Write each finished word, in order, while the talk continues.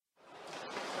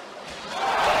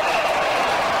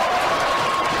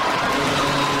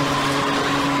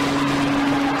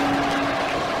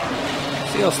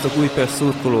Szevasztok Újpest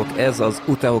szurkolók, ez az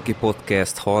Utehoki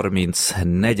Podcast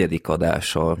 34.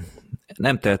 adása.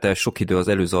 Nem telt el sok idő az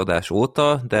előző adás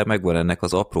óta, de megvan ennek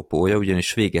az apropója,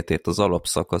 ugyanis véget ért az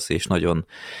alapszakasz, és nagyon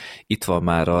itt van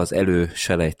már az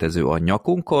előselejtező a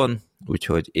nyakunkon,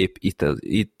 úgyhogy épp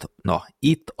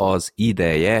itt az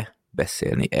ideje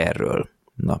beszélni erről.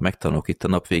 Na, megtanulok itt a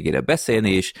nap végére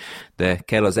beszélni is, de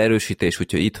kell az erősítés,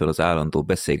 úgyhogy itt van az állandó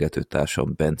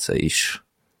beszélgetőtársam Bence is.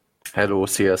 Hello,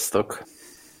 sziasztok!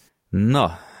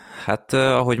 Na, hát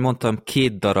ahogy mondtam,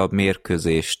 2 darab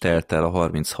mérkőzés telt el a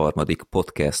 33.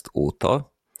 podcast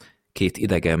óta, 2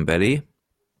 idegenbeli.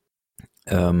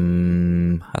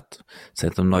 Hát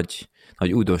szerintem nagy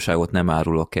újdonságot nem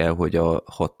árulok el, hogy a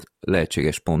 6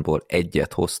 lehetséges pontból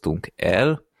 1-et hoztunk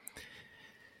el,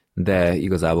 de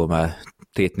igazából már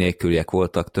tét nélküliek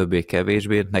voltak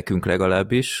többé-kevésbé, nekünk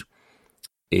legalábbis,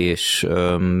 és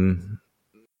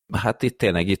hát itt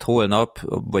tényleg itt holnap,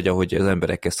 vagy ahogy az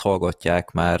emberek ezt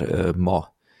hallgatják, már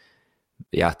ma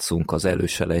játszunk az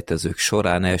előselejtezők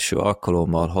során első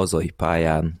alkalommal hazai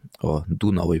pályán a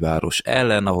Dunaújváros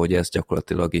ellen, ahogy ezt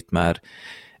gyakorlatilag itt már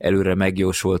előre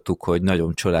megjósoltuk, hogy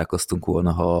nagyon csodálkoztunk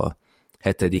volna, ha a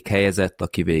 7. helyezett,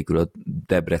 aki végül a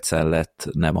Debrecen lett,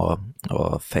 nem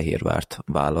a Fehérvárt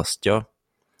választja.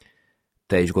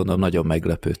 Te is gondolom nagyon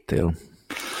meglepődtél.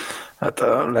 Hát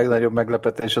a legnagyobb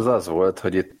meglepetés az volt,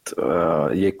 hogy itt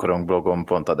a Jégkorong blogon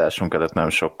pont adásunk előtt nem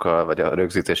sokkal, vagy a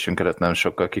rögzítésünk előtt nem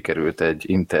sokkal kikerült egy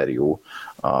interjú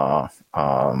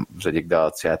az egyik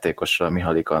Deac játékossal,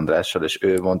 Mihalik Andrással, és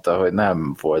ő mondta, hogy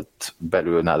nem volt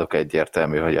belül náluk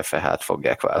egyértelmű, hogy a Fehát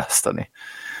fogják választani.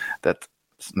 Tehát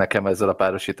nekem ezzel a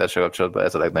párosítással kapcsolatban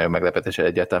ez a legnagyobb meglepetés, hogy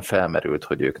egyáltalán felmerült,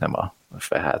 hogy ők nem a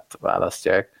Fehát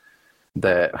választják.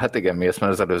 De hát igen, mi ezt már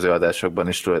az előző adásokban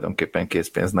is tulajdonképpen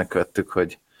készpénznek vettük,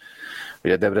 hogy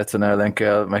a Debrecen ellen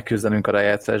kell megküzdenünk a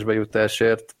rájátszásba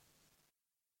jutásért,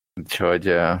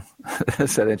 úgyhogy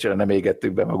szerencsére nem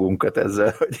égettük be magunkat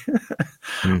ezzel,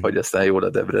 hogy aztán jól a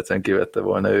Debrecen kivette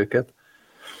volna őket.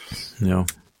 Jó.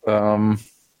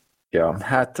 Ja,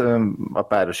 hát a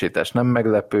párosítás nem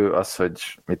meglepő, az,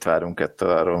 hogy mit várunk ettől,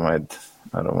 arról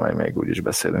majd még úgyis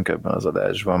beszélünk ebben az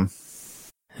adásban.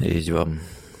 Így van.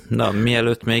 Na,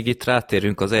 mielőtt még itt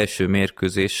rátérünk az első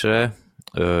mérkőzésre,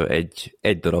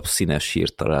 egy darab színes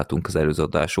hírt találtunk az előző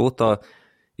adás óta.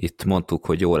 Itt mondtuk,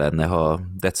 hogy jó lenne, ha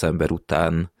december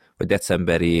után, vagy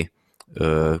decemberi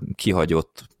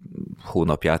kihagyott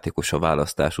hónapjátékos a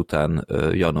választás után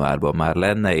januárban már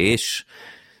lenne, és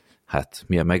hát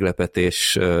mi a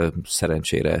meglepetés,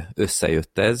 szerencsére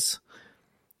összejött ez,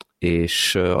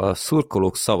 és a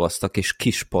szurkolók szavaztak, és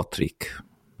Kis Patrik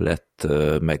lett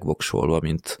megvoksolva,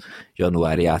 mint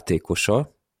januári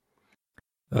játékosa.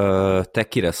 Te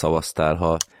kire szavaztál,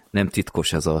 ha nem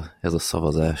titkos ez a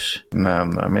szavazás?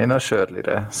 Nem, én a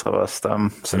Shirley-re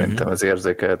szavaztam. Szerintem ez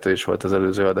érzékelhető is volt az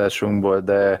előző adásunkból,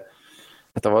 de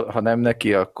hát ha nem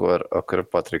neki, akkor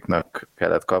Patriknak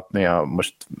kellett kapnia.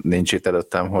 Most nincs itt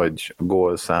előttem, hogy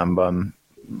gólszámban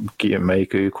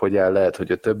melyikőjük hogy áll, lehet,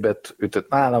 hogy a többet ütött.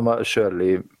 Nálam a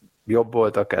Shirley jobb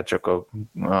volt, akár csak a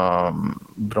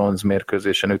bronz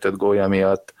mérkőzésen ütött gólja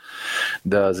miatt,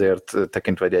 de azért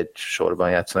tekintve, hogy egy sorban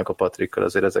játszanak a Patrikkal,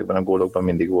 azért ezekben a gólokban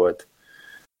mindig volt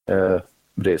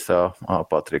része a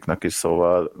Patriknak is,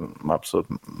 szóval abszolút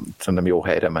szerintem jó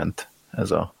helyre ment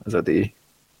ez a díj.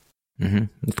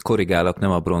 Itt korrigálok,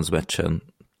 nem a bronz meccsen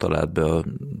talált be a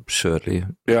Shirley.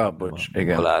 Ja, bocs,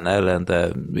 igen. Talán ellen, de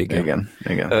igen.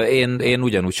 Én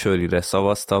ugyanúgy Shirley-re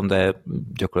szavaztam, de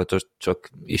gyakorlatilag csak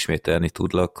ismételni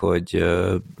tudlak, hogy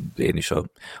én is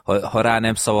ha rá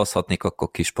nem szavazhatnék,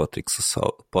 akkor Kis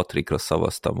Patrikra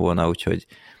szavaztam volna, úgyhogy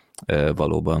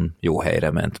valóban jó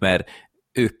helyre ment, mert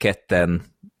ők ketten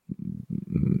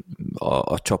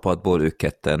a csapatból ők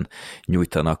ketten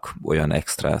nyújtanak olyan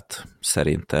extrát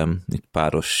szerintem itt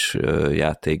páros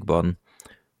játékban,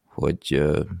 hogy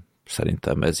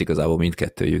szerintem ez igazából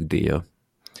mindkettőjük díja.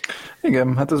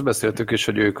 Igen, hát ezt beszéltük is,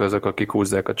 hogy ők azok, akik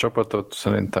húzzák a csapatot,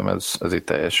 szerintem ez itt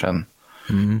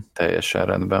teljesen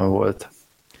rendben volt.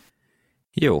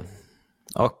 Jó,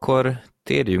 akkor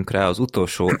térjünk rá az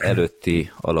utolsó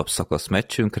előtti alapszakasz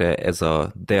meccsünkre, ez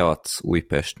a Deac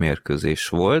Újpest mérkőzés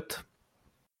volt.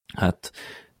 Hát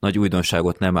nagy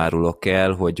újdonságot nem árulok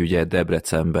el, hogy ugye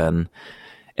Debrecenben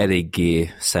eléggé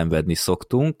szenvedni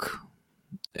szoktunk,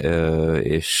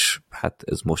 és hát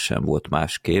ez most sem volt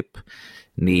másképp.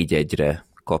 4-1-re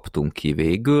kaptunk ki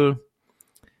végül,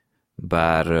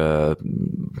 bár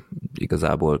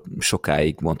igazából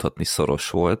sokáig mondhatni szoros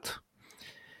volt,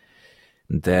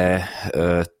 de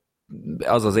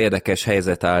az érdekes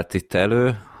helyzet állt itt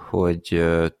elő, hogy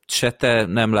se te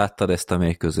nem láttad ezt a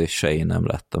mérkőzést, se én nem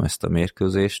láttam ezt a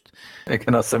mérkőzést.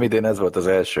 Igen, azt hiszem idén ez volt az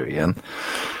első ilyen.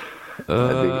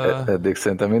 Eddig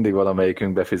szerintem mindig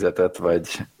valamelyikünk befizetett,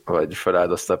 vagy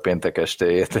feláldozta a péntek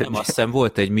estéjét. Nem, azt hiszem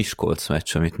volt egy Miskolc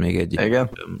meccs, amit még egyik igen?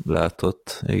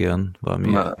 látott. Igen,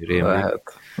 valami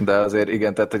lehet. De azért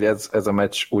igen, tehát hogy ez a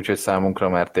meccs úgy, hogy számunkra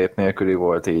már tét nélküli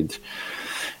volt, így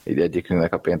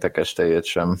egyikünknek a péntek estéjét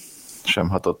sem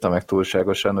hatotta meg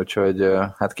túlságosan, úgyhogy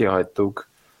hát kihagytuk.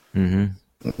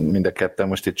 Mind a ketten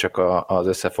most itt csak az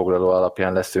összefoglaló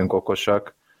alapján leszünk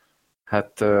okosak.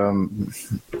 Hát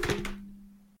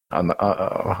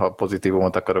ha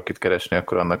pozitívumot akarok itt keresni,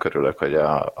 akkor annak örülök, hogy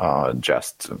a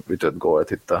Just ütött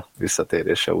gólt itt a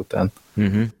visszatérése után.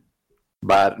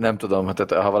 Bár nem tudom,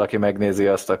 tehát ha valaki megnézi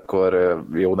azt, akkor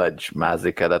jó nagy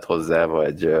mázi kellett hozzá,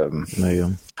 vagy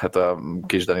hát a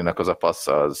kis Daninak az a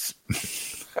passza az...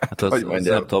 Hát az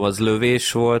nem tudom, az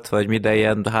lövés volt, vagy minden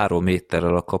ilyen 3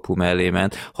 méterrel a kapu mellé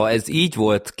ment. Ha ez így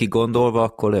volt kigondolva,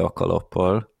 akkor le a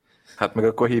kalappal. Hát meg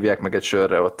akkor hívják meg egy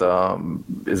sörre ott a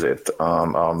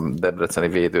debreceni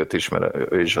védőt is,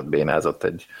 mert ő is ott bénázott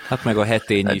egy... Hát meg a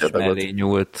Hetény is mellé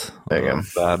nyúlt a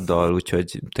Bárdal,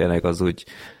 úgyhogy tényleg az úgy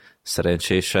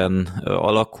szerencsésen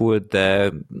alakult,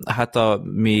 de hát a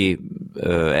mi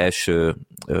első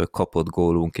kapott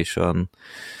gólunk is olyan,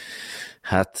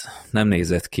 hát nem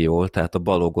nézett ki jól, tehát a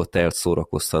Balogot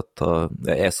elszórakoztatta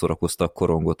a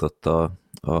korongot ott a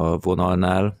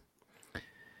vonalnál,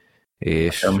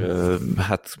 és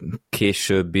hát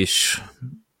később is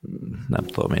nem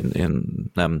tudom, én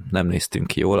nem néztünk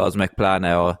ki jól, az meg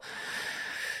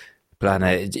pláne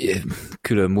egy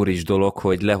külön muris dolog,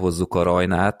 hogy lehozzuk a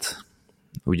Rajnát,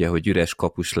 ugye, hogy üres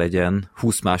kapus legyen,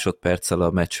 20 másodperccel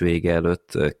a meccs vége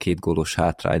előtt 2 gólos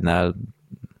hátránynál,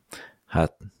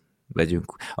 hát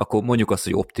legyünk, akkor mondjuk azt,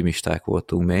 hogy optimisták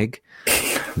voltunk még,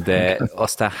 de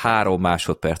aztán 3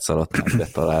 másodperc alatt már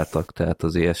betaláltak, tehát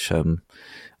azért sem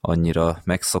annyira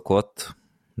megszokott,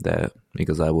 de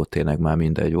igazából tényleg már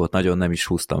mindegy volt. Nagyon nem is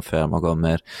húztam fel magam,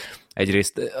 mert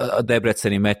egyrészt a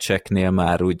debreceni meccseknél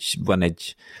már úgy van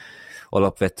egy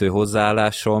alapvető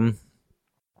hozzáállásom,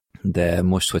 de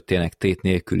most, hogy tényleg tét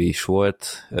nélküli is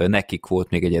volt, nekik volt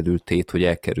még egyedül tét, hogy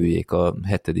elkerüljék a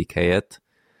 7. helyet,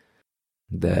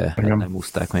 de nem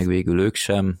húzták meg végül ők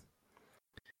sem.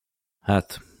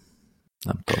 Hát,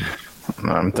 nem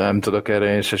tudom. Nem tudok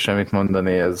erre én se semmit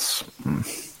mondani, ez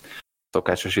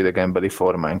szokásos idegenbeli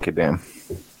formánk idén.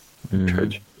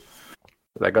 Úgyhogy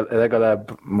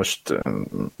legalább most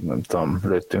nem tudom,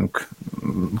 lőttünk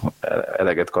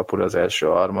eleget kapura az első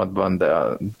harmadban, de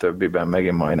a többiben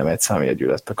megint majdnem egy számjegyű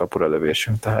lett a kapura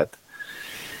lövésünk, tehát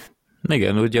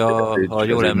igen, ugye ha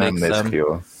jól emlékszem,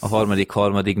 a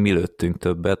harmadik mi lőttünk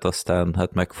többet, aztán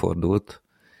hát megfordult.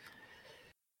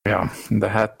 Ja, de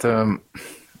hát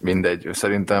mindegy,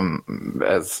 szerintem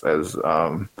ez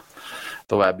a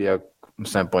továbbiak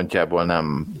szempontjából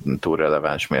nem túl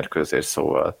releváns mérkőzés,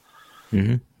 szóval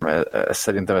mert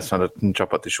szerintem ezt már a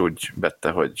csapat is úgy vette,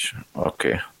 hogy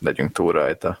oké, legyünk túl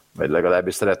rajta, vagy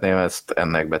legalábbis szeretném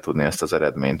ennek betudni ezt az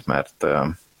eredményt, mert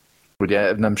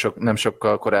ugye nem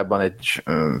sokkal korábban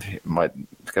majd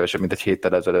kevesebb, mint egy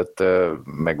héttel ezelőtt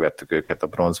megvertük őket a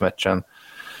bronzmeccsen,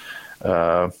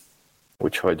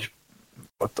 úgyhogy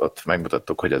ott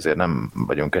megmutattuk, hogy azért nem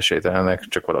vagyunk esélytelenek,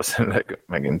 csak valószínűleg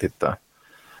megint itt a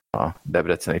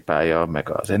debreceni pálya, meg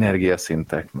az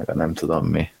energiaszintek, meg a nem tudom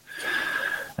mi.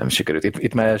 Nem sikerült.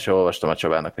 Itt már el sem olvastam a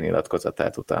Csabának a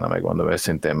nyilatkozatát, utána megmondom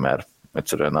őszintén, mert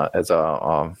egyszerűen ez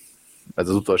az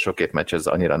utolsó 2 meccs ez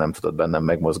annyira nem tudott bennem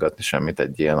megmozgatni semmit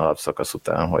egy ilyen alapszakasz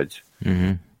után, hogy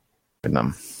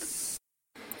nem.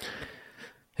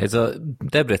 Ez a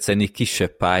debreceni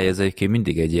kisebb pálya, ez egyébként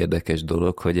mindig egy érdekes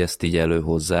dolog, hogy ezt így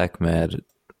előhozzák, mert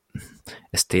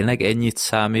ez tényleg ennyit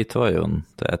számít vajon?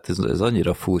 Tehát ez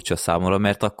annyira furcsa számomra,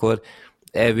 mert akkor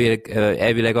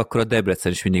elvileg akkor a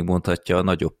Debrecen is mindig mondhatja a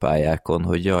nagyobb pályákon,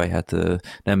 hogy jaj, hát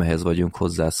nem ehhez vagyunk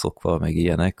hozzászokva, meg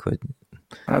ilyenek, hogy...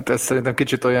 Hát ez szerintem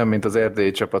kicsit olyan, mint az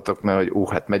erdélyi csapatoknál, hogy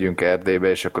hát megyünk Erdélybe,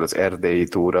 és akkor az erdélyi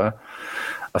túra,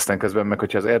 aztán közben meg,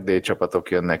 hogyha az erdélyi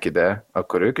csapatok jönnek ide,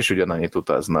 akkor ők is ugyanannyit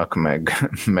utaznak,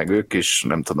 meg ők is,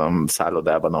 nem tudom,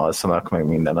 szállodában alszanak, meg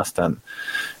minden, aztán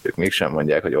ők mégsem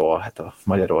mondják, hogy hát a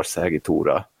magyarországi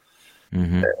túra.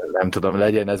 Nem tudom,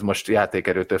 legyen ez most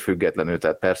játékerőtől függetlenül,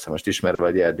 tehát persze most ismerve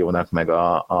a Gyergyónak, meg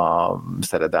a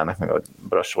Szeredának, meg a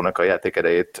Brassónak a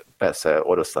játékerejét, persze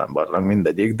oroszlán barlang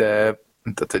mindegyik, de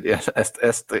tehát, hogy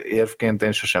ezt érvként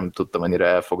én sosem tudtam annyira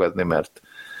elfogadni, mert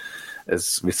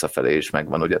ez visszafelé is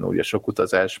megvan ugyanúgy a sok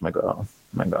utazás, meg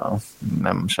a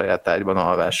nem saját ágyban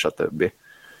alvás, stb.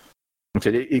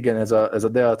 Úgyhogy igen, ez a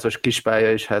Deacos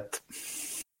kispálya is, hát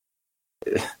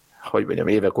hogy mondjam,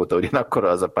 évek óta ugyanakkor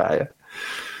az a pálya.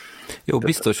 Jó,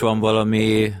 biztos van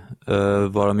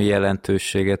valami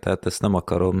jelentősége, tehát ezt nem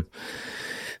akarom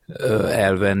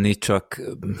elvenni, csak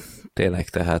tényleg,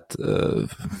 tehát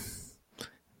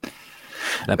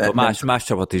nem tudom, más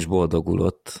csapat is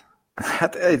boldogulott.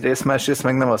 Hát egyrészt, másrészt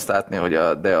meg nem azt látni, hogy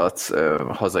a Deac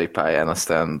hazai pályán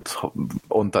aztán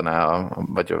ontaná,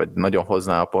 vagy nagyon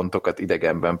hozná a pontokat,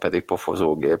 idegenben pedig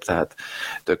pofozógép, tehát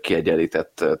tök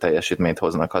kiegyenlített teljesítményt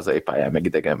hoznak hazai pályán, meg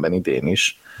idegenben idén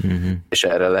is, és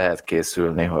erre lehet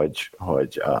készülni,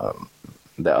 hogy a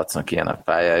Deacnak ilyen a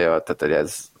pályája, tehát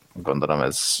hogy gondolom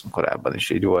ez korábban is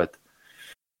így volt.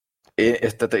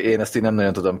 Tehát én ezt így nem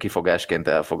nagyon tudom kifogásként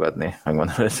elfogadni,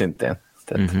 megmondom őszintén.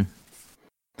 Tehát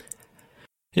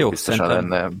jó, biztosan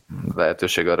lenne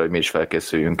lehetőség arra, hogy mi is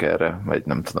felkészüljünk erre, vagy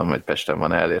nem tudom, hogy Pesten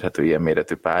van elérhető ilyen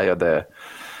méretű pálya, de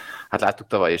hát láttuk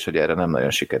tavaly is, hogy erre nem nagyon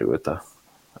sikerült a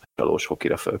csalós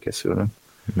hokira felkészülnünk.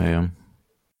 Igen.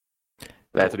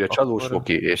 Lehet, hogy a csalós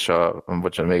hoki és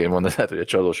bocsánat, még egy mondat, lehet, hogy a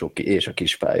csalós hoki és a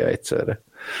kis pálya egyszerre.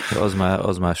 Az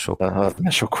már sok. Az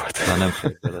már sok volt. Már nem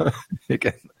féltelen.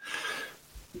 Igen.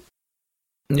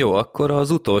 Jó, akkor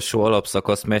az utolsó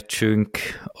alapszakasz meccsünk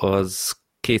az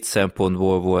 2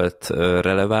 szempontból volt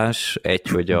releváns. Egy,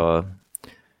 hogy a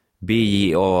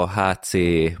BJA, HC,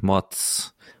 MAC,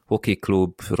 Hockey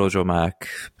Club,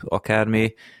 Rozsomák,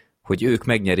 akármi, hogy ők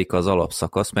megnyerik az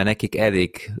alapszakaszt, mert nekik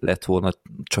elég lett volna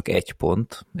csak 1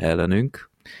 pont ellenünk.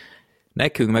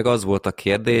 Nekünk meg az volt a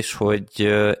kérdés,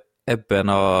 hogy ebben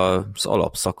az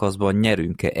alapszakaszban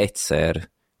nyerünk-e egyszer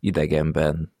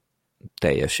idegenben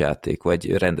teljes játék,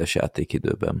 vagy rendes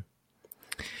játékidőben.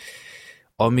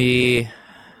 Ami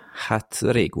hát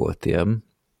rég volt ilyen,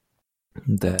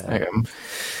 de igen.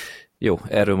 Jó,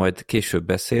 erről majd később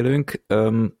beszélünk.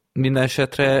 Minden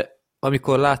esetre,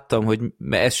 amikor láttam, hogy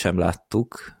ezt sem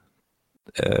láttuk,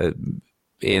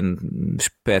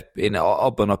 én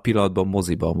abban a pillanatban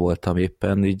moziban voltam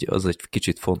éppen, így az egy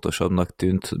kicsit fontosabbnak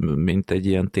tűnt, mint egy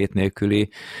ilyen tét nélküli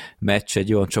meccs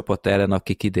egy olyan csapat ellen,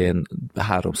 akik idén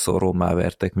 3-szor rommá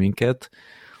vertek minket.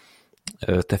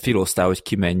 Te filoztál, hogy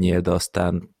kimenjél, de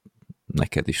aztán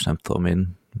neked is nem tudom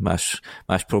én, más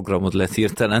programod lett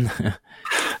hirtelen.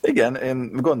 Igen,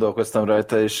 én gondolkoztam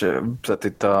rajta, és tehát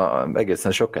itt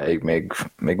egészen sokáig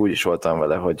még úgy is voltam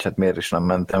vele, hogy hát miért is nem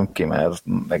mentem ki, mert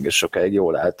egész sokáig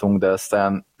jól álltunk, de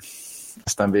aztán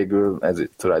végül ez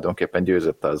tulajdonképpen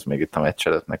győzött az még itt a meccs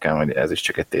előtt nekem, hogy ez is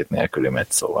csak egy tét nélküli meccs,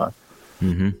 szóval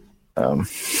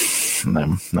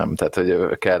nem, tehát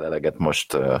hogy kell eleget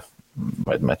most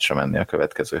majd meccsre menni a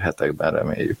következő hetekben,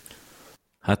 reméljük.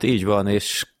 Hát így van,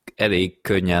 és elég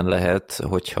könnyen lehet,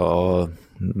 hogyha a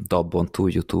DAB-on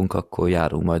túljutunk, akkor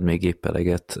járunk majd még épp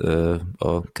eleget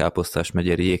a Káposztás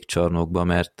megyeri jégcsarnokba,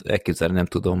 mert elképzelni nem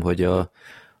tudom, hogy a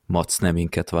MAC nem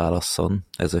minket válasszon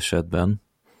ez esetben,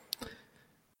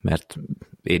 mert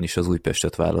én is az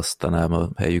Újpestet választanám a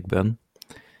helyükben.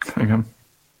 Igen.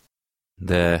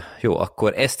 De jó,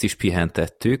 akkor ezt is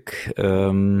pihentettük,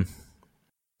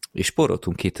 és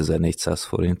spóroltunk 2400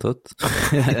 forintot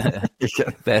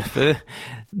per fő,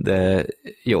 de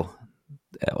jó,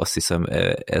 azt hiszem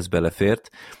ez belefért.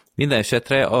 Minden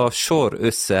esetre a sor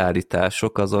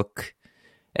összeállítások azok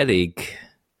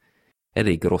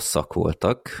elég rosszak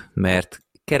voltak, mert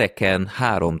kereken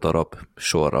 3 darab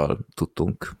sorral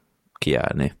tudtunk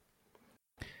kiállni.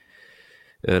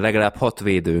 Legalább 6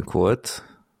 védőnk volt,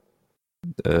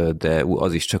 de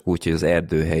az is csak úgy, hogy az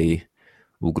Erdőhelyi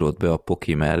ugrott be a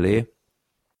Poki mellé.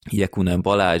 Jekunen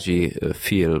Balázsi,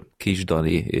 Phil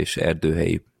Kisdani és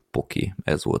Erdőhelyi Poki,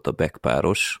 ez volt a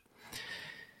backpáros.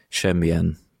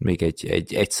 Semmilyen, még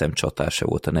egy szemcsatár se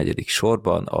volt a 4.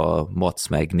 sorban, a Mac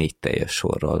meg 4 teljes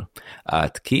sorral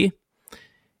állt ki,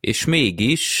 és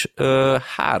mégis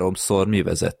 3-szor mi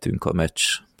vezettünk a meccs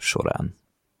során.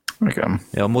 Igen.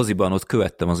 A moziban ott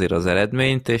követtem azért az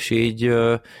eredményt, és így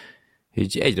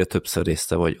egyre többször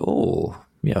néztem, hogy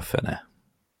mi a fene?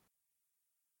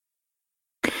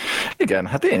 Igen,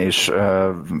 hát én is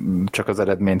csak az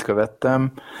eredményt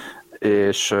követtem,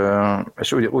 és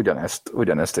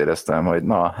ugyanezt éreztem, hogy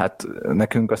na, hát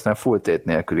nekünk aztán full tét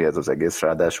nélküli ez az egész,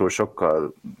 ráadásul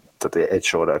sokkal, tehát egy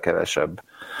sorral kevesebb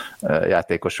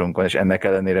játékosunk van, és ennek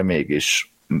ellenére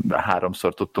mégis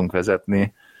 3-szor tudtunk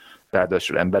vezetni,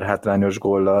 ráadásul emberhátrányos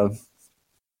góllal,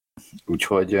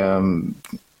 úgyhogy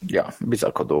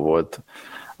bizakodó volt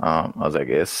az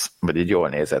egész, vagy így jól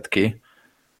nézett ki.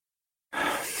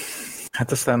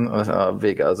 Hát aztán a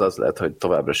vége az lett, hogy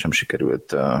továbbra sem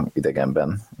sikerült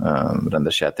idegenben,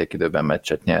 rendes játékidőben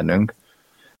meccset nyernünk.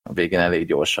 A végén elég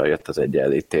gyorsan jött az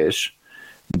egyenlítés,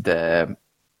 de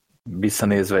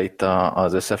visszanézve itt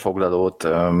az összefoglalót,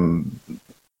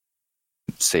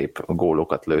 szép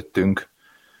gólokat lőttünk,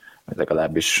 vagy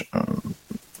legalábbis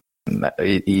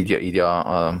így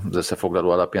az összefoglaló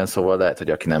alapján, szóval lehet, hogy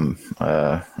aki nem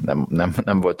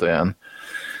volt olyan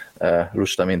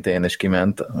lusta, mint én, és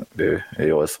kiment, ő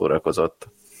jól szórakozott.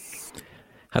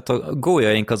 Hát a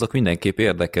góljaink azok mindenképp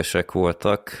érdekesek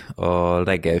voltak. A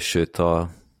legelsőt a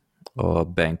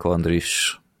Benk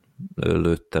Andris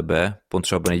lőtte be,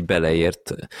 pontosabban így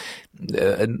beleért.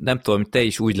 Nem tudom, te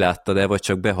is úgy láttad-e, vagy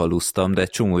csak behalusztam, de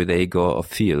csomó ideig a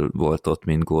Phil volt ott,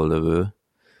 mint góllövő.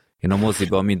 Én a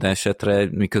moziban minden esetre,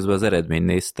 miközben az eredményt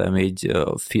néztem, így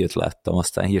a Philt láttam,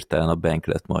 aztán hirtelen a Benk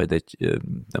lett majd egy,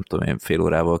 nem tudom én, fél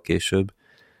órával később.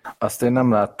 Azt én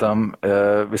nem láttam,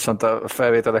 viszont a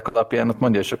felvételek alapján ott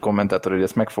mondja is a kommentátor, hogy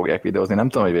ezt meg fogják videózni. Nem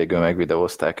tudom, hogy végül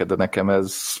megvideózták, de nekem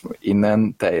ez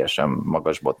innen teljesen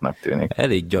magas botnak tűnik.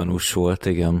 Elég gyanús volt,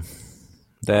 igen.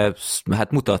 De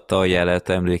hát mutatta a jelet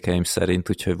emlékeim szerint,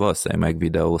 úgyhogy valószínűleg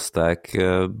megvideózták.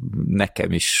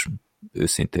 Nekem is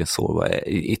őszintén szólva,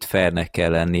 itt fairnek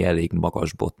kell lenni, elég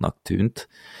magas botnak tűnt.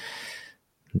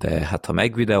 De hát ha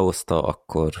megvideózta,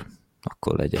 akkor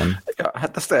legyen. Ja,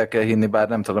 hát ezt el kell hinni, bár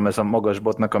nem tudom, ez a magas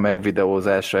botnak a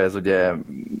megvideózása, ez ugye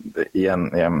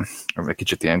ilyen egy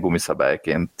kicsit ilyen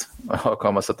gumiszabályként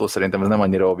alkalmazható, szerintem ez nem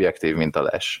annyira objektív, mint a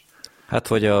les. Hát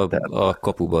vagy a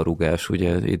kapuba rugás,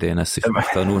 ugye idén ezt is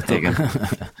megtanultam.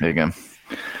 Igen.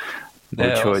 De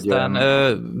úgyhogy aztán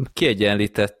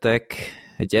kiegyenlítettek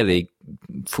egy elég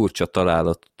furcsa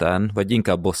találat után, vagy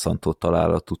inkább bosszantó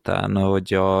találat után,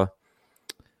 hogy a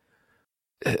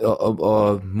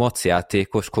Mac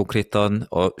játékos konkrétan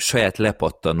a saját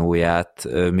lepattanóját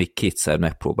még kétszer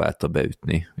megpróbálta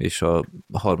beütni, és a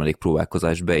harmadik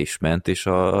próbálkozás be is ment, és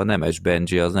a nemes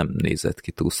Benji az nem nézett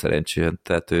ki túl szerencsén,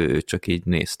 tehát ő csak így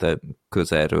nézte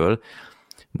közelről.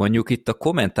 Mondjuk itt a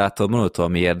kommentátor mondott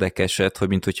valami érdekeset, hogy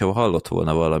mintha hallott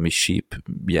volna valami síp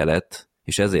jelet,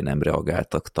 és ezért nem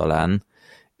reagáltak talán.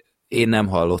 Én nem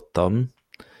hallottam,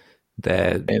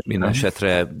 de minden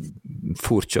esetre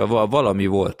furcsa, valami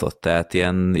volt ott, tehát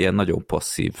ilyen nagyon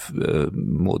passzív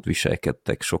mód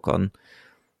viselkedtek sokan,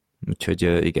 úgyhogy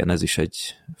igen, ez is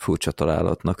egy furcsa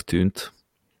találatnak tűnt.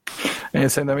 Én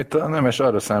szerintem itt a Nemes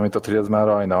arra számított, hogy ez már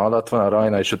Rajna alatt van, a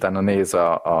Rajna is utána néz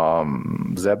a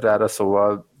zebrára,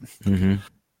 szóval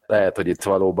lehet, hogy itt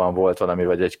valóban volt valami,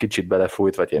 vagy egy kicsit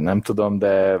belefújt, vagy én nem tudom,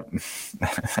 de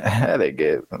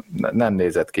eléggé nem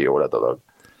nézett ki jól a dolog.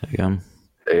 Igen.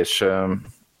 És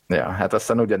ja, hát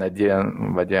aztán ugyanegy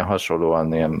ilyen, vagy ilyen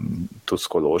hasonlóan ilyen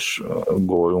tuszkolós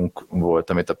gólunk volt,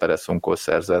 amit a Perezunkó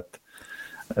szerzett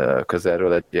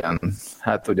közelről, egy ilyen,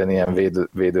 hát ugyanilyen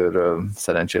védőről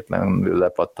szerencsétlenül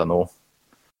lepattanó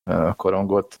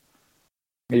korongot.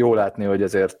 Jó látni, hogy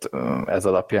ezért ez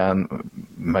alapján,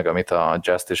 meg amit a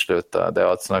Justice lőtt a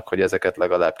Deacnak, hogy ezeket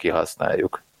legalább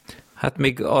kihasználjuk. Hát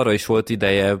még arra is volt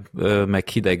ideje, meg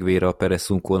hidegvére a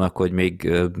Perezunkónak, hogy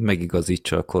még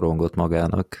megigazítsa a korongot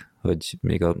magának, hogy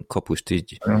még a kapust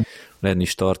így lenni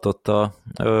is tartotta.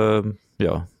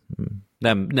 Ja,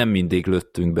 nem mindig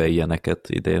lőttünk be ilyeneket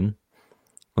idén.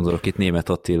 Gondolok itt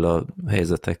Németh Attila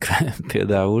helyzetekre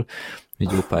például,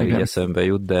 így jó pár így eszembe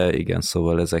jut, de igen,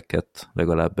 szóval ezeket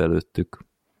legalább belőttük.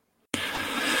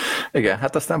 Igen,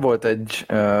 hát aztán volt egy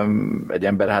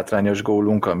emberhátrányos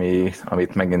gólunk,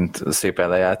 amit megint szépen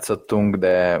lejátszottunk,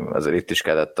 de azért itt is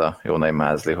kellett a jó nagy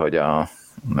mázli, hogy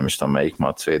nem is tudom melyik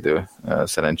macvédő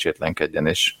szerencsétlenkedjen,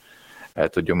 és el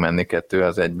tudjunk menni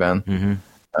 2-1-ben.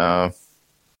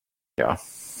 Ja,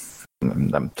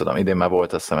 nem tudom, idén már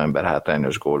volt azt hiszem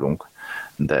emberhátrányos gólunk,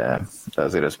 de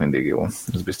azért ez mindig jó.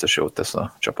 Ez biztos jót tesz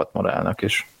a csapatmorálnak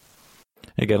is.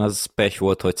 Igen, az pech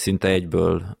volt, hogy szinte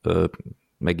egyből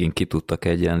megint ki tudtak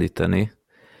egyenlíteni.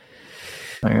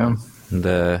 Igen.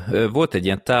 De volt egy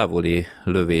ilyen távoli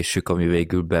lövésük, ami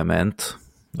végül bement.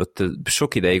 Ott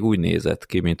sok ideig úgy nézett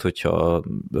ki, mintha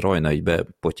Rajna így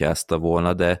bepotyázta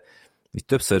volna, de így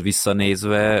többször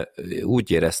visszanézve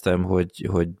úgy éreztem, hogy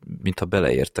mintha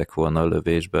beleértek volna a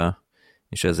lövésbe,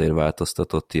 és ezért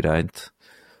változtatott irányt.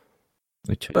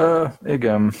 Úgyhogy...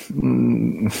 Igen.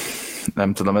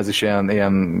 Nem tudom, ez is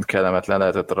ilyen kellemetlen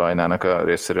lehetett a Rajnának a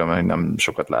részéről, mert nem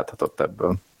sokat láthatott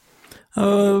ebből.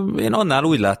 Én annál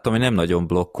úgy láttam, hogy nem nagyon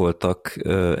blokkoltak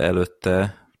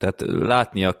előtte, tehát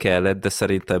látnia kellett, de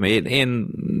szerintem én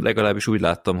legalábbis úgy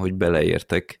láttam, hogy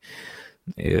beleértek.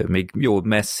 Még jó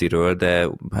messziről, de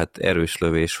hát erős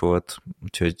lövés volt,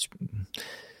 úgyhogy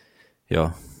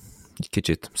ja, egy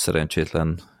kicsit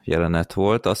szerencsétlen jelenet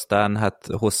volt. Aztán hát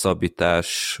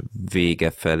hosszabbítás vége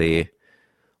felé,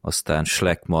 aztán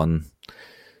Schleckmann,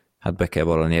 hát be kell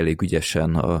valani elég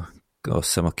ügyesen azt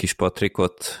hiszem a kis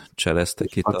Patrikot cselezte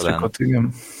ki talán.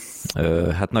 Igen.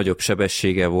 Hát nagyobb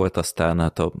sebessége volt, aztán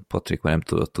hát a Patrik már nem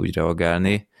tudott úgy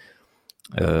reagálni.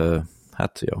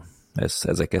 Hát jó,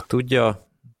 ezeket tudja.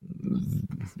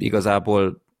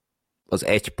 Igazából az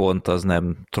 1 pont az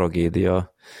nem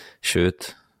tragédia,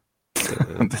 sőt...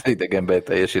 Idegenbeli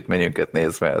teljesítményünket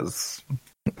nézve, ez...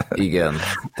 Igen,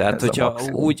 tehát hogyha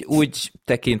úgy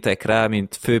tekintek rá,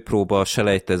 mint főpróba a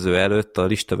selejtező előtt, a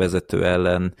listavezető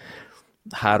ellen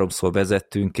 3-szor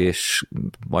vezettünk, és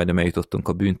majdnem eljutottunk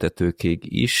a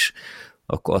büntetőkig is,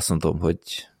 akkor azt mondom,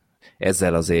 hogy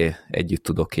ezzel azért együtt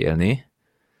tudok élni.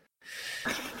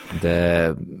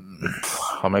 De...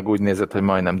 Ha meg úgy nézed, hogy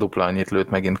majdnem dupla annyit lőtt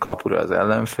megint kapura az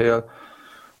ellenfél,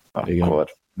 igen.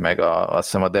 Akkor meg azt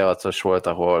hiszem a Deacos volt,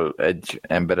 ahol egy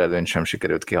emberelőnyt sem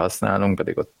sikerült kihasználnunk,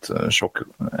 pedig ott sok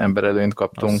emberelőnyt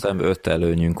kaptunk. Azt hiszem 5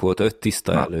 előnyünk volt, 5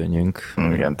 tiszta előnyünk.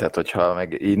 Igen, tehát hogyha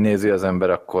meg így nézi az ember,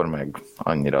 akkor meg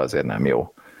annyira azért nem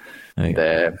jó. Igen.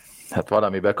 De hát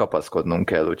valamibe kapaszkodnunk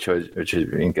kell, úgyhogy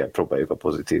inkább próbáljuk a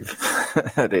pozitív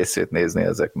részét nézni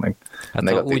ezeknek. Hát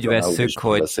ha úgy vesszük,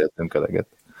 hogy... Beszéltünk eleget.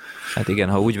 Hát igen,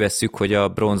 ha úgy vesszük, hogy a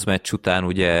bronzmeccs után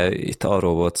ugye itt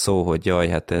arról volt szó, hogy jaj,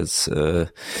 hát ez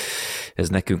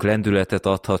nekünk lendületet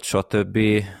adhat, stb.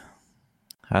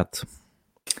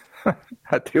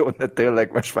 Hát jó, de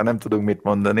tényleg most már nem tudunk mit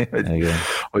mondani,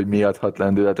 hogy mi adhat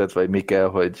lendületet, vagy mi kell,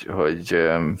 hogy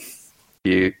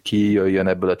ki jöjjön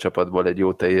ebből a csapatból egy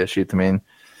jó teljesítmény.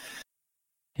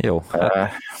 Jó,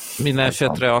 hát minden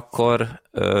esetre akkor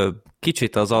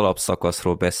kicsit az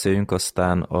alapszakaszról beszéljünk,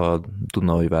 aztán a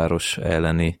Dunaújváros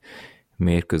elleni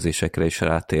mérkőzésekre is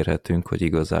rátérhetünk, hogy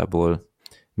igazából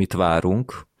mit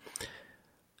várunk.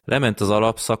 Lement az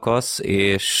alapszakasz,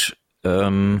 és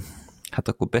hát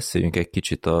akkor beszéljünk egy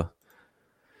kicsit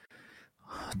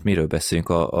miről beszéljünk?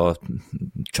 A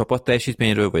csapat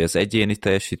teljesítményről, vagy az egyéni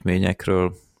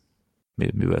teljesítményekről?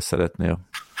 Mivel szeretnél?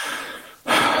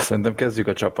 Szerintem kezdjük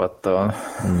a csapattal,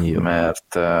 jó.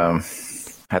 Mert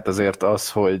hát azért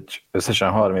az, hogy összesen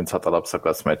 36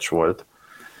 alapszakasz meccs volt,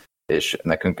 és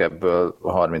nekünk ebből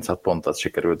 36 pontot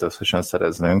sikerült összesen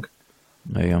szereznünk.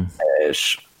 Igen.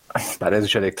 És bár ez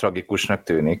is elég tragikusnak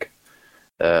tűnik,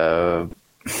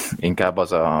 inkább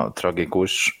az a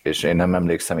tragikus, és én nem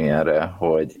emlékszem ilyenre,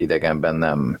 hogy idegenben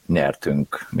nem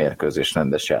nyertünk mérkőzést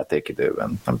rendes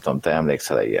játékidőben. Nem tudom, te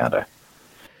emlékszel-e ilyenre?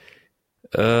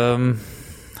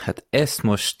 Hát ezt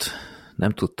most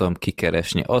nem tudtam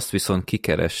kikeresni. Azt viszont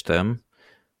kikerestem,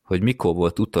 hogy mikor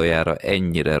volt utoljára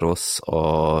ennyire rossz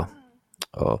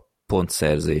a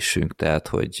pontszerzésünk. Tehát,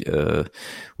 hogy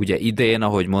ugye idén,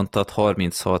 ahogy mondtad,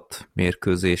 36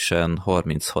 mérkőzésen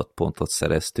 36 pontot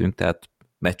szereztünk, tehát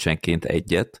meccsenként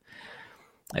egyet.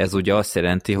 Ez ugye azt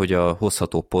jelenti, hogy a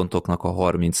hozható pontoknak a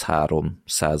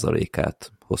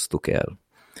 33%-át hoztuk el.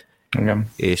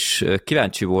 Igen. És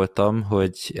kíváncsi voltam,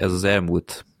 hogy ez az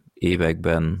elmúlt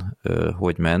években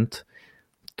hogy ment.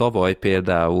 Tavaly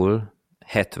például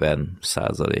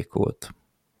 70% volt.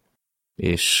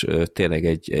 És tényleg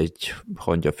egy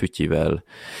hangyafütyivel,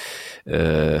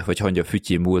 vagy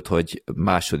hangyafütyi múlt, hogy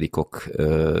másodikok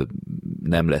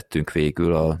nem lettünk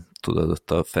végül, tudod,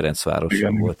 ott a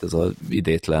Ferencvároson volt ez az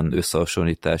idétlen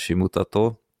összehasonlítási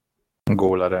mutató.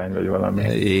 Gólarány, vagy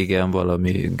valami. Igen,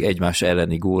 valami egymás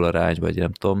elleni gólarány, vagy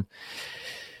nem tudom.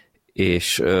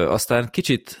 És aztán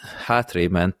kicsit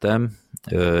hátrébb mentem,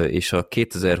 és a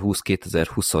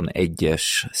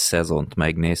 2020-2021-es szezont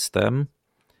megnéztem,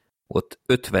 ott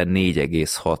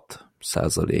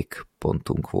 54,6%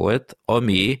 pontunk volt,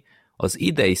 ami az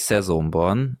idei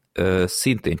szezonban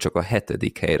szintén csak a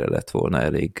 7. helyre lett volna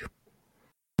elég.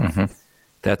 Uh-huh.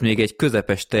 Tehát még egy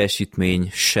közepes teljesítmény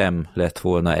sem lett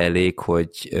volna elég,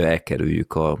 hogy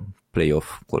elkerüljük a playoff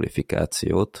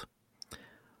kvalifikációt,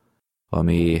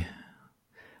 ami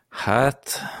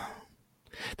hát...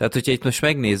 Tehát, hogyha itt most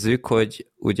megnézzük, hogy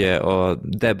ugye a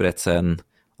Debrecen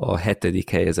a 7.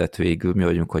 helyezett végül, mi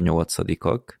vagyunk a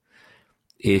 8-ak,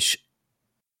 és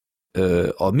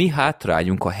a mi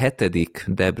hátrányunk a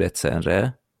 7.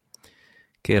 Debrecenre,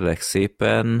 kérlek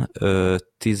szépen,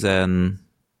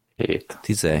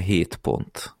 17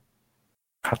 pont.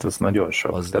 Hát ez nagyon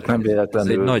sok. Tehát nem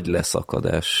véletlenül... Ez egy nagy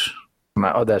leszakadás.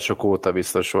 Már adások óta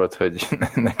biztos volt, hogy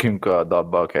nekünk a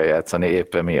dabbal kell játszani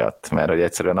éppen miatt, mert hogy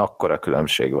egyszerűen akkora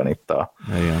különbség van itt a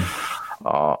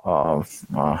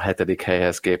 7.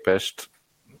 helyhez képest,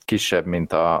 kisebb,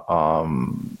 mint a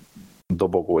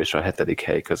dobogó és a 7.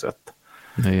 hely között.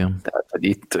 Igen. Tehát, hogy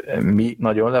itt mi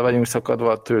nagyon le vagyunk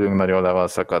szakadva, tőlünk nagyon le van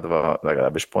szakadva,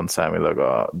 legalábbis pontszámilag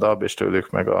a dab, és tőlük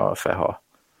meg a feha.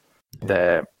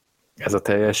 De ez a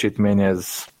teljesítmény,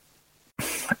 ez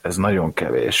nagyon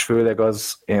kevés. Főleg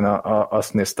én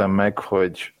azt néztem meg,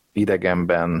 hogy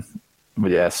idegenben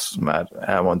ugye ezt már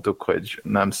elmondtuk, hogy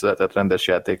nem született rendes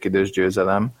játékidős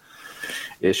győzelem,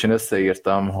 és én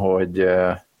összeírtam, hogy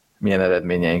milyen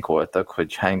eredményeink voltak,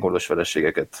 hogy hány gólos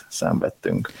vereségeket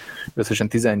szenvedtünk. Összesen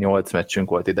 18 meccsünk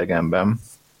volt idegenben,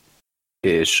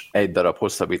 és 1 darab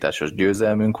hosszabbításos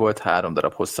győzelmünk volt, 3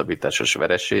 darab hosszabbításos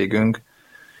vereségünk,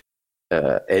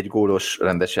 1 gólos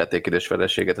rendes játékidős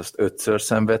vereséget, azt 5-ször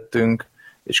szenvedtünk,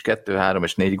 és 2, 3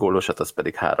 és 4 gólosat, az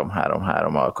pedig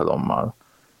 3-3-3 alkalommal.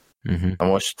 Uh-huh. Na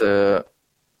most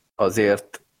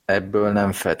azért ebből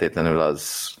nem feltétlenül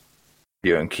az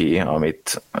jön ki,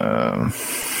 amit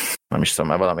nem is tudom,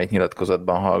 már valamelyik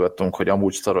nyilatkozatban hallgattunk, hogy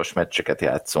amúgy szoros meccseket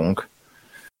játszunk,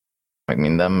 meg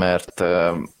minden, mert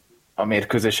a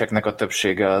mérkőzéseknek a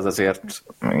többsége az azért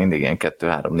mindig ilyen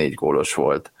 2-3-4 gólos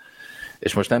volt.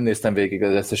 És most nem néztem végig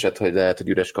az összeset, hogy lehet, hogy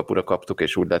üres kapura kaptuk,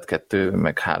 és úgy lett 2,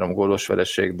 meg 3 gólos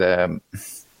vereség, de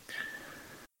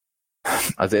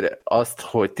azért azt,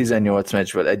 hogy 18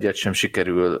 meccsből egyet sem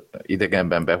sikerül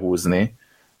idegenben behúzni,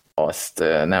 azt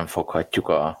nem foghatjuk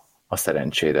a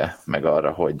szerencsére, meg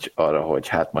arra, hogy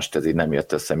hát most ez így nem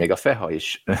jött össze. Még a Feha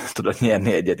is tudott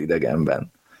nyerni egyet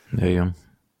idegenben. Igen.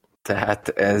 Tehát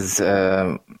ez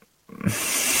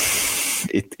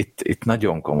itt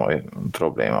nagyon komoly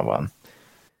probléma van.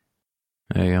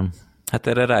 Igen. Hát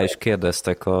erre rá is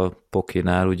kérdeztek a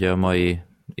Pokinál ugye a mai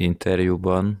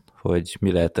interjúban, hogy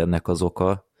mi lehet ennek az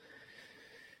oka.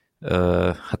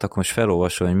 Hát akkor most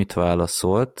felolvasom, hogy mit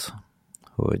válaszolt,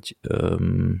 hogy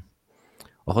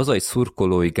a hazai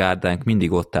szurkolói gárdánk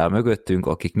mindig ott áll mögöttünk,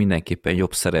 akik mindenképpen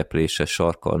jobb szereplésre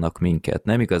sarkalnak minket.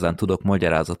 Nem igazán tudok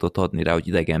magyarázatot adni rá, hogy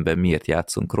idegenben miért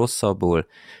játszunk rosszabbul,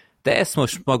 de ezt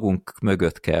most magunk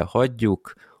mögött kell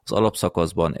hagyjuk. Az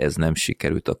alapszakaszban ez nem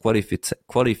sikerült. A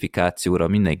kvalifikációra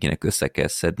mindenkinek össze kell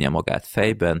szednie magát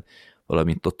fejben,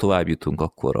 valamint ott tovább jutunk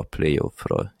akkor a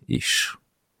playoffra is.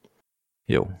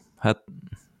 Jó, hát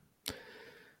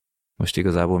most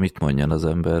igazából mit mondjan az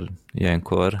ember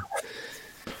ilyenkor?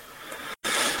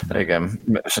 Igen,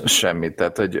 semmit.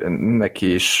 Tehát, hogy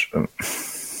neki is,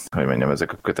 hogy mondjam,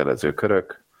 ezek a kötelező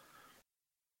körök,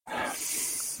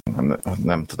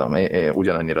 nem tudom, én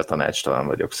ugyanannyira tanácstalan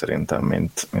vagyok szerintem,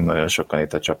 mint nagyon sokan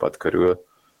itt a csapat körül.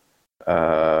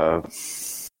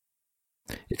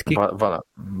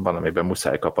 Van, amiben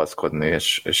muszáj kapaszkodni,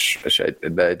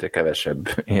 de egyre kevesebb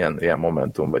ilyen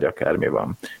momentum, vagy akármi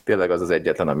van. Tényleg az az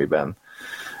egyetlen, amiben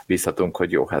bízhatunk,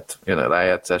 hogy jó, hát jön a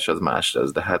rájátszás, az más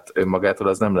lesz, de hát önmagától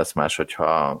az nem lesz más,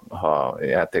 hogyha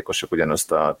játékosok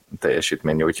ugyanazt a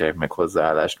teljesítmény nyújtják meg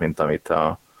hozzáállást, mint amit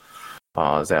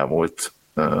az elmúlt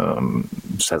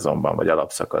szezonban, vagy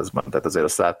alapszakaszban. Tehát azért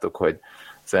azt láttuk, hogy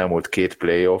az elmúlt 2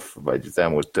 playoff, vagy az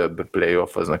elmúlt több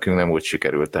playoff, az nekünk nem úgy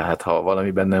sikerült. Tehát ha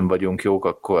valamiben nem vagyunk jók,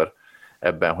 akkor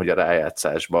ebben, hogy a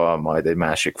rájátszásban majd egy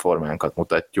másik formánkat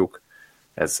mutatjuk,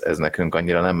 ez nekünk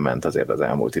annyira nem ment azért az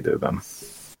elmúlt időben.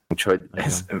 Úgyhogy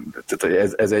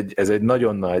ez egy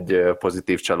nagyon nagy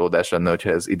pozitív csalódás lenne, hogyha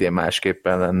ez idén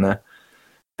másképpen lenne,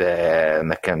 de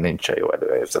nekem nincsen jó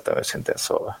előérzetem, őszintén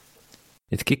szólva.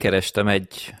 Itt kikerestem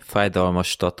egy fájdalmas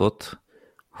statot,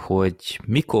 hogy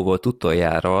mikor volt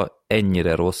utoljára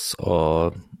ennyire rossz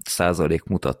a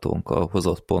százalékmutatónk a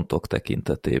hozott pontok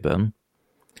tekintetében.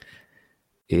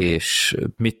 És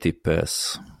mit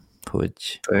tippelsz?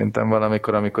 Hogy... Szerintem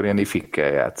valamikor, amikor ilyen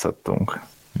ifikkel játszottunk.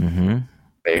 Uh-huh.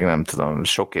 Még nem tudom,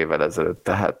 sok évvel ezelőtt,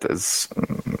 tehát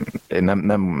én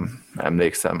nem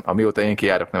emlékszem. Amióta én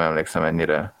kijárok, nem emlékszem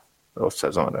ennyire rossz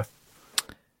szezonra.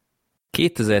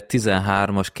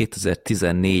 2013-as,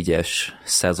 2014-es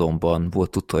szezonban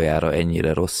volt utoljára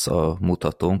ennyire rossz a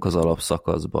mutatónk az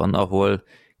alapszakaszban, ahol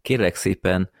kérlek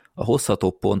szépen a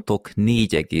hozható pontok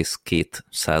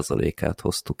 4,2%-át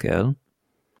hoztuk el.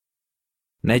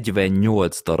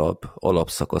 48 darab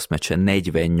alapszakasz meccsen,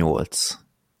 48.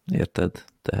 Érted?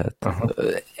 Tehát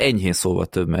enyhén szóval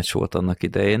több meccs volt annak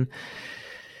idején.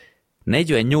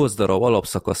 48 darab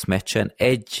alapszakasz meccsen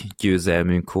 1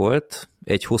 győzelmünk volt,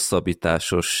 1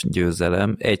 hosszabbításos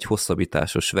győzelem, 1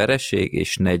 hosszabbításos vereség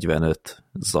és 45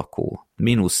 zakó.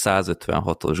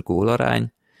 -156-os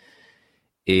gólarány,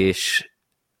 és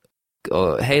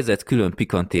a helyzet külön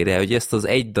pikantérje, hogy ezt az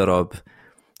 1 darab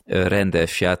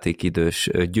rendes játékidős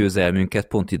győzelmünket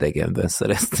pont idegenben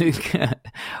szereztünk.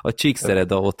 A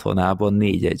Csíkszereda otthonában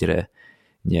 4-1-re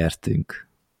nyertünk.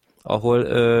 Ahol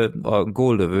a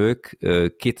góllövők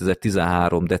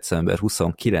 2013. december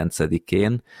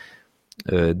 29-én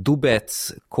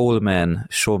Dubec, Coleman,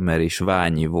 Sommer és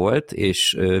Ványi volt,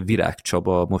 és Virág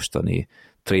Csaba, mostani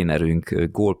trénerünk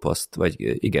gólpaszt,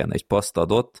 vagy igen, egy paszt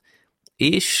adott,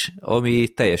 és ami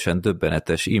teljesen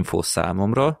döbbenetes info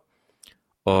számomra,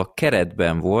 a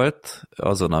keretben volt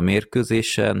azon a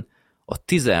mérkőzésen a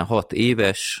 16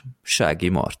 éves Sági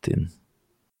Martin.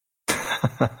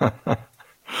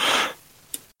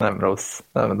 Nem rossz,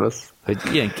 nem rossz. Hogy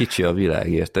ilyen kicsi a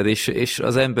világ, érted? És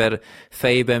az ember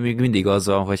fejében még mindig az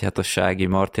van, hogy hát a Sági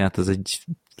Martin, hát az egy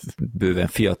bőven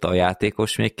fiatal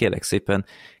játékos, még kérlek szépen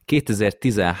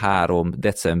 2013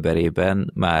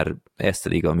 decemberében már ezt a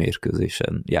liga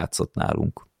mérkőzésen játszott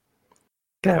nálunk.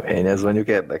 Kemény, ez mondjuk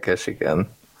érdekes,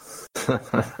 igen.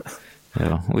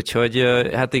 Ja, úgyhogy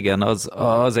hát igen,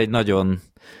 az egy nagyon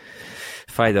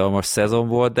fájdalmas szezon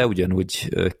volt, de ugyanúgy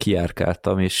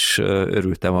kijárkáltam, és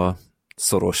örültem a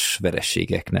szoros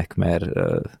vereségeknek, mert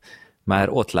már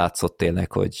ott látszott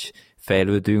tényleg, hogy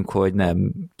fejlődünk, hogy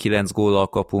nem 9 góllal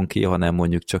kapunk ki, hanem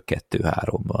mondjuk csak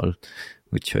 2-3-mal.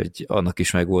 Úgyhogy annak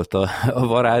is megvolt a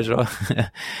varázsa,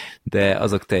 de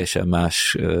azok teljesen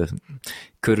más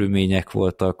körülmények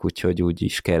voltak, úgyhogy úgy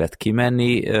is kellett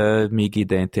kimenni, míg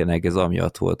idején tényleg ez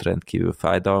amiatt volt rendkívül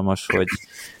fájdalmas,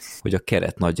 hogy a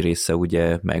keret nagy része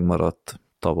ugye megmaradt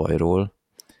tavalyról,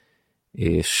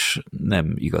 és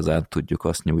nem igazán tudjuk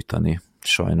azt nyújtani,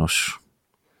 sajnos.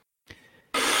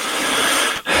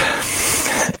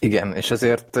 Igen, és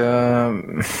ezért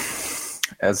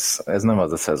ez nem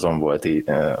az a szezon volt,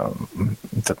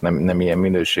 tehát nem ilyen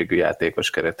minőségű játékos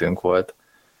keretünk volt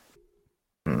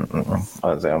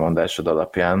az elmondásod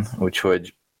alapján,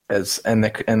 úgyhogy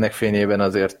ennek fényében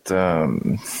azért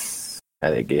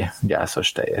eléggé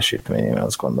gyászos teljesítmény, én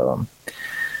azt gondolom.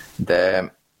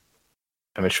 De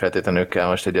nem is feltétlenül kell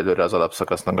most egyelőre az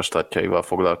alapszakasznak a statjaival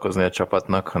foglalkozni a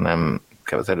csapatnak, hanem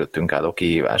kell az előttünk álló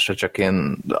kihívásra, csak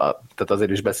tehát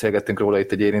azért is beszélgettünk róla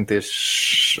itt egy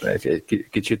érintés, egy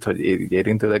kicsit, hogy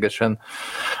érintőlegesen,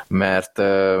 mert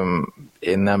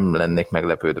én nem lennék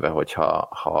meglepődve,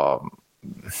 hogyha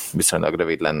viszonylag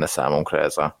rövid lenne számunkra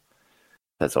ez a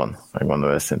szezon, megmondom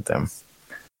őszintén.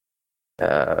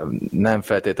 Nem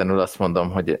feltétlenül azt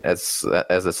mondom, hogy ez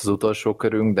lesz az utolsó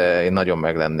körünk, de én nagyon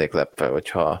meg lennék lepve,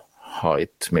 hogyha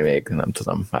itt mi még, nem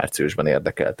tudom, márciusban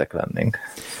érdekeltek lennénk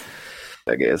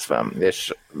egészben.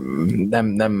 És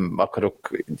nem akarok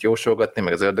jósolgatni,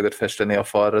 meg az ördögöt festeni a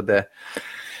falra, de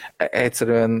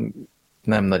egyszerűen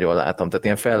nem nagyon látom. Tehát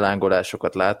ilyen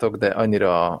fellángolásokat látok, de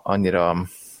annyira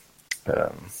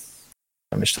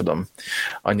nem is tudom,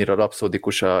 annyira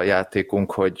rapszódikus a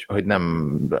játékunk, hogy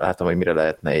nem látom, hogy mire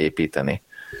lehetne építeni.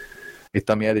 Itt,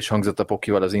 ami el is hangzott a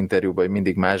Pokival az interjúban, hogy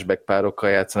mindig más backpárokkal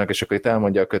játszanak, és akkor itt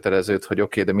elmondja a kötelezőt, hogy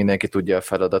oké, de mindenki tudja a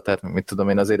feladatát, mit tudom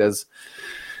én, azért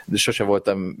de sose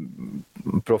voltam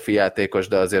profi játékos,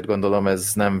 de azért gondolom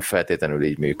ez nem feltétlenül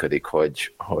így működik,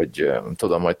 hogy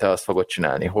tudom, hogy te azt fogod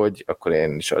csinálni, akkor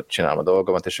én is ott csinálom a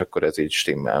dolgomat, és akkor ez így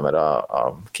stimmel, mert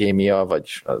a kémia,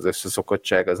 vagy az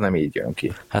összeszokottság, az nem így jön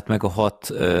ki. Hát meg a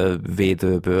 6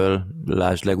 védőből,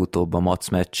 lásd legutóbb a Mac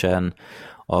meccsen,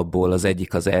 abból az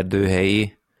egyik az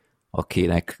Erdőhelyi,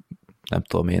 akinek nem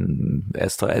tudom én,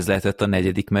 ez lehetett a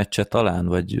 4. meccse talán,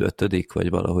 vagy 5., vagy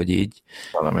valahogy így.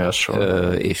 Valami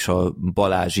hasonló. És a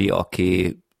Balázsi,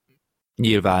 aki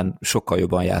nyilván sokkal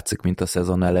jobban játszik, mint a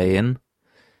szezon elején,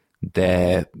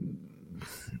 de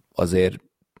azért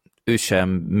ő sem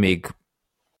még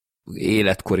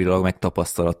életkorilag, meg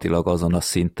tapasztalatilag azon a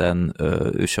szinten,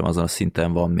 ő sem azon a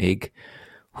szinten van még,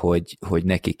 hogy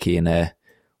neki kéne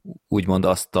úgymond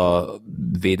azt a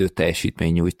védő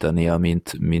teljesítményt nyújtania,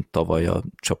 mint tavaly a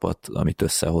csapat, amit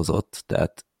összehozott,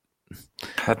 tehát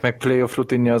hát meg playoff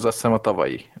rutinja az azt hiszem a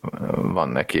tavalyi van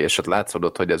neki, és ott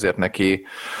látszódott, hogy azért neki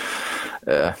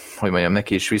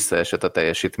neki is visszaesett a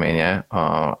teljesítménye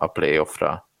a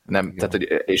playoffra. Nem, tehát,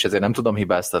 és ezért nem tudom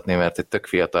hibáztatni, mert egy tök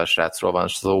fiatal srácról van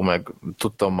szó, meg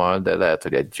tudtommal, de lehet,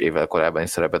 hogy egy évvel korábban is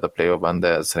szerepelt a playoffban,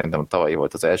 de szerintem tavalyi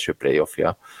volt az első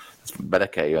playoffja. Bele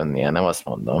kell jönnie, nem azt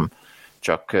mondom.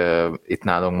 Csak itt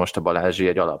nálunk most a Balázsi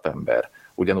egy alapember.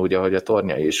 Ugyanúgy, ahogy a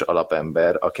Tornya is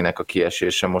alapember, akinek a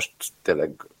kiesése most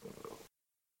tényleg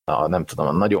nem tudom,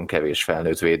 a nagyon kevés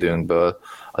felnőtt védőnkből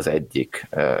az egyik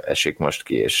esik most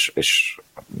ki, és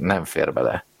nem fér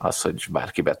bele az, hogy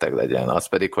bárki beteg legyen. Az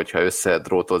pedig, hogyha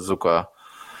összedrótozzuk a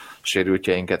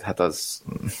sérültjeinket, hát az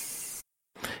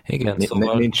igen,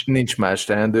 szóval... nincs más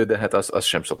teendő, de hát az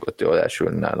sem szokott jól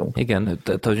elsülni nálunk. Igen,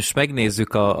 tehát ha most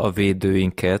megnézzük a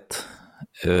védőinket,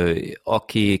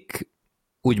 akik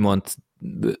úgymond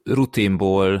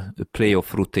rutinból,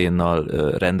 playoff rutinnal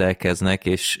rendelkeznek,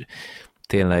 és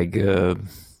tényleg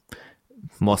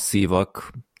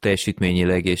masszívak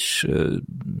teljesítményileg, és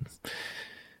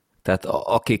tehát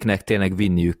akiknek tényleg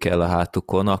vinniük kell a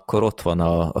hátukon, akkor ott van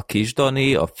a Kis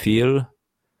Dani, a Phil,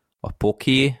 a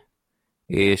Poki,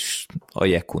 és a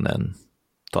Jekunen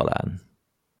talán.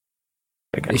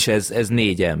 Igen. És ez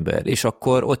 4 ember. És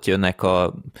akkor ott jönnek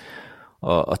a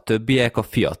A többiek, a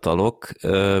fiatalok,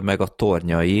 meg a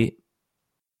Tornyai.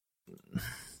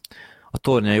 A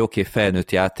Tornyai oké,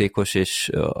 felnőtt játékos, és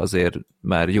azért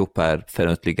már jó pár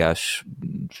felnőtt ligás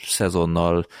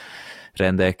szezonnal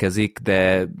rendelkezik,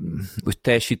 de úgy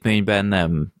teljesítményben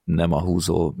nem a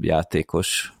húzó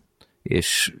játékos.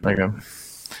 És Igen.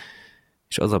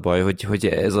 És az a baj, hogy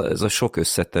ez a sok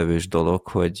összetevős dolog,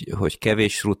 hogy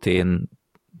kevés rutin,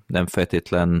 nem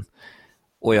feltétlen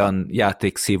olyan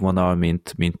játékszínvonal,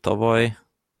 mint tavaly,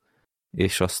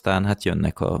 és aztán hát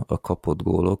jönnek a kapott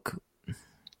gólok.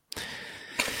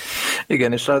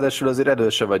 Igen, és ráadásul azért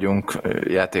erőse vagyunk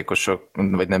játékosok,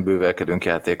 vagy nem bővelkedünk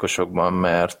játékosokban,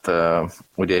 mert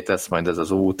ugye itt lesz majd ez az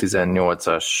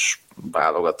U18-as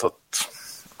válogatott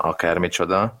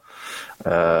akármicsoda,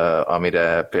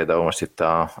 amire például most itt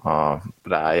a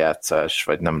rájátszás,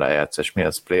 vagy nem rájátszás, mi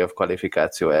az, playoff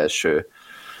kvalifikáció első,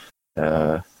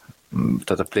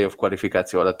 tehát a playoff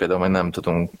kvalifikáció alatt például majd nem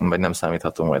tudunk, vagy nem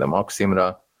számíthatunk majd a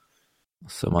Maximra,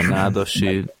 Azt hiszem a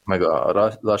Nádasi... meg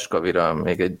a Laskavira,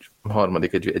 még egy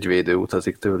harmadik, egy védő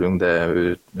utazik tőlünk, de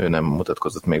ő nem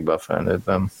mutatkozott még be a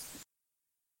felnőttben.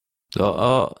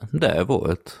 De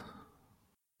volt.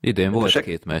 Idén volt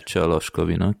 2 meccse a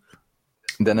Laskavinak.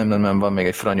 De nem, van még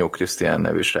egy Franyó Krisztián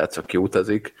nevű srác, aki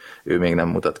utazik, ő még nem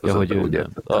mutatkozott be, úgy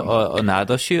értettem. A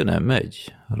Nádasi ő nem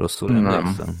megy? Rosszul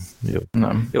emlékszem? Jó.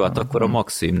 Nem. Jó, hát akkor a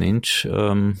Maxim nincs.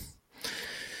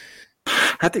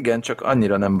 Hát igen, csak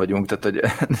annyira nem vagyunk, tehát hogy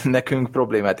nekünk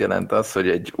problémát jelent az, hogy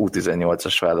egy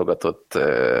U18-as válogatott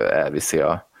elviszi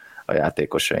a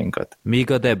játékosainkat.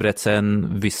 Míg a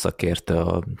Debrecen visszakérte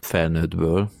a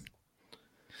felnőttből.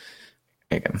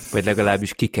 Igen. Vagy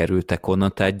legalábbis kikerültek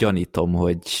onnan, tehát gyanítom,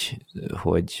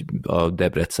 hogy a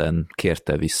Debrecen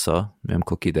kérte vissza,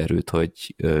 amikor kiderült,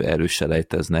 hogy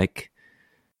előselejteznek.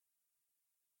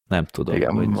 Nem tudom.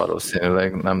 Igen, hogy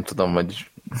valószínűleg nem tudom,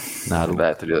 hogy náluk.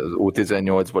 Lehet, hogy az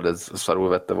U18-ból ez szarul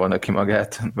vette volna ki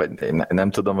magát, vagy én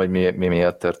nem tudom, hogy mi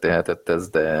miatt történhetett ez,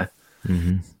 de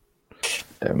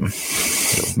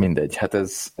mindegy. Hát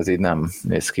ez így nem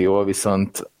néz ki jól,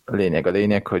 viszont a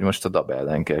lényeg, hogy most a DAB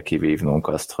ellen kell kivívnunk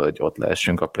azt, hogy ott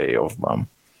lehessünk a playoffban.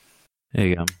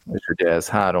 Igen. És ugye ez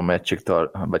 3 meccsig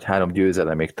vagy 3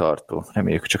 győzelemig tartó,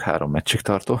 reméljük csak 3 meccsig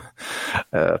tartó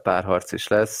párharc is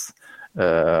lesz.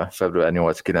 Február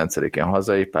 8-9-én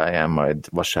hazai pályán, majd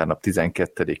vasárnap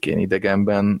 12-én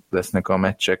idegenben lesznek a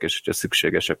meccsek, és hogyha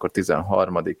szükséges, akkor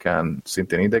 13-án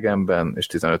szintén idegenben, és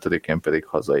 15-én pedig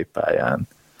hazai pályán.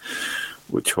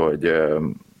 Úgyhogy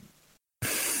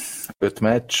 5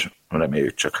 meccs,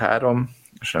 reméljük csak 3,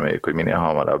 és reméljük, hogy minél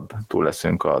hamarabb túl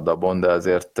leszünk a DAB-on, de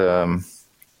azért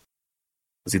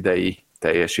az idei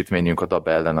teljesítményünk a DAB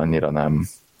ellen annyira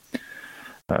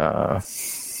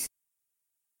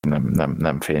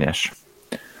nem fényes.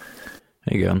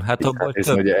 Igen, hát abban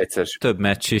több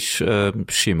meccs is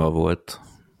sima volt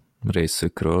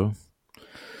részükről.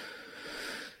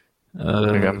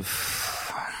 Igen.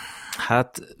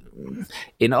 Hát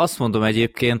én azt mondom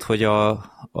egyébként, hogy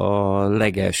a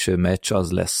legelső meccs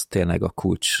az lesz tényleg a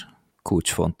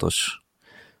kulcs fontos.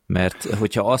 Mert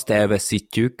hogyha azt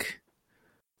elveszítjük,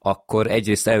 akkor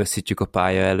egyrészt elveszítjük a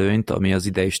pályaelőnyt, ami az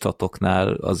idei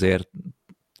statoknál azért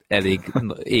elég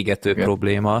égető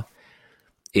probléma,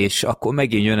 és akkor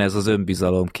megint jön ez az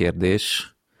önbizalom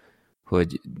kérdés,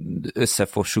 hogy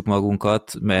összefossuk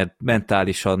magunkat, mert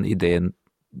mentálisan idén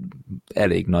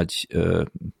elég nagy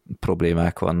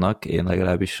problémák vannak, én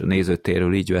legalábbis a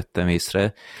nézőtérről így vettem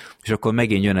észre, és akkor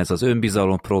megint jön ez az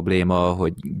önbizalom probléma,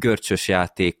 hogy görcsös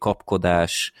játék,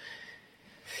 kapkodás.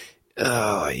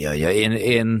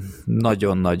 Én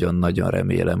nagyon-nagyon-nagyon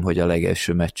remélem, hogy a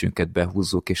legelső meccsünket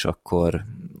behúzzuk, és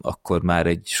akkor már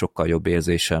egy sokkal jobb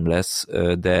érzésem lesz,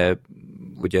 de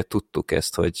ugye tudtuk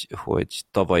ezt, hogy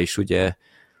tavaly is ugye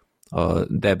a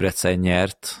Debrecen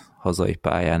nyert hazai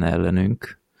pályán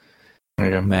ellenünk,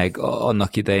 igen. Meg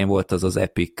annak idején volt az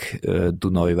epic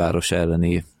Dunajváros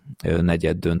elleni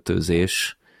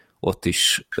negyeddöntőzés, ott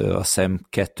is a szem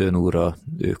 2-0-ra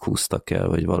ők húztak el,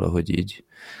 vagy valahogy így.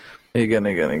 Igen.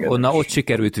 Ott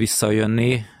sikerült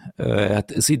visszajönni,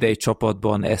 hát az idei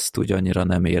csapatban ezt úgy annyira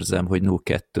nem érzem, hogy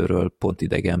 0-2-ről pont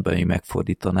idegenben mi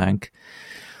megfordítanánk.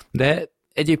 De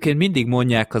egyébként mindig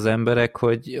mondják az emberek,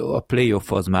 hogy a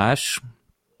playoff az más,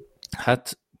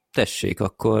 hát tessék,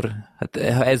 akkor, hát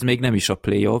ha ez még nem is a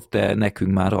playoff, de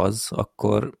nekünk már az,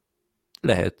 akkor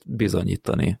lehet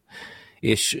bizonyítani.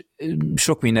 És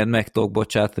sok mindent meg tudok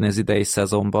bocsátani az idei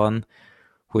szezonban,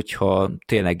 hogyha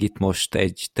tényleg itt most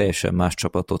egy teljesen más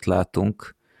csapatot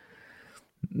látunk.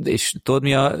 És tudod,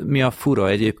 mi a fura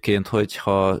egyébként,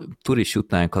 hogyha túl is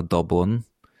jutnánk a DAB-on,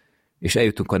 és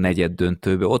eljutunk a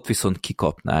negyeddöntőbe, ott viszont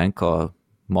kikapnánk a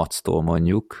Mactól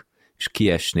mondjuk, és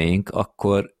kiesnénk,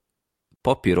 akkor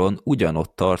papíron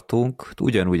ugyanott tartunk,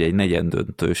 ugyanúgy egy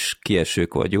negyeddöntős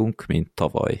kiesők vagyunk, mint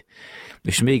tavaly.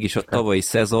 És mégis a tavalyi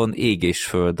szezon ég és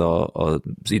föld az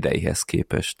ideihez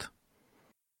képest.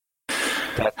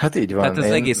 Tehát, hát így van. Tehát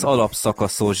az egész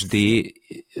alapszakaszos díj,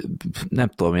 nem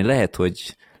tudom én, lehet,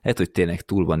 hogy tényleg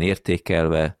túl van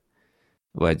értékelve,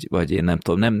 vagy én nem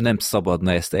tudom, nem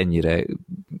szabadna ezt ennyire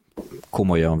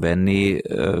komolyan venni.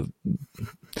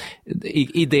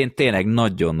 Idén tényleg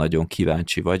nagyon-nagyon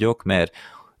kíváncsi vagyok, mert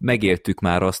megéltük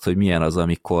már azt, hogy milyen az,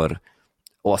 amikor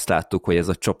azt láttuk, hogy ez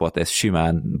a csapat ez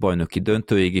simán bajnoki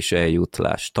döntőig is eljut,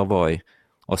 lásd tavaly,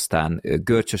 aztán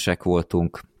görcsösek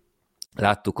voltunk,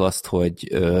 láttuk azt,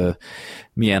 hogy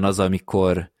milyen az,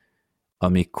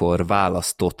 amikor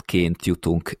választottként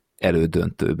jutunk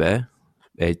elődöntőbe.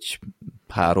 Egy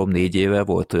 3-4 éve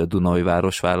volt, hogy a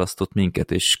Dunaújváros választott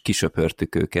minket, és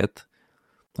kisöpörtük őket.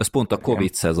 Ez pont a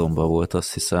Covid szezonban volt,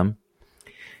 azt hiszem.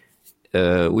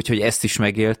 Úgyhogy ezt is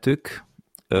megéltük.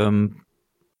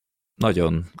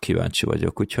 Nagyon kíváncsi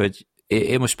vagyok, úgyhogy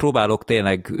én most próbálok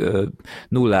tényleg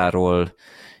nulláról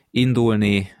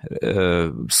indulni,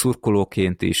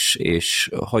 szurkolóként is, és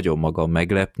hagyom magam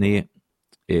meglepni,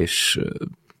 és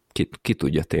ki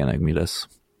tudja tényleg, mi lesz.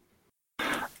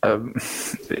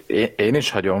 Én is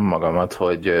hagyom magamat,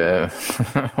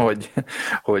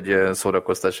 hogy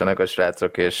szórakoztassanak a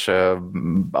srácok, és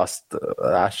azt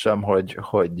lássam, hogy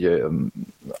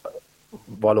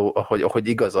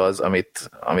igaz az,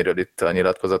 amiről itt a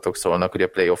nyilatkozatok szólnak, hogy a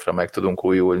playoffra meg tudunk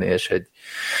újulni, és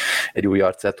egy új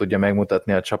arcát tudja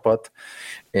megmutatni a csapat.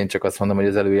 Én csak azt mondom, hogy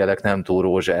az előjelek nem túl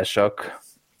rózsásak,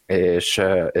 és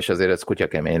azért ez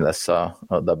kutyakemény lesz a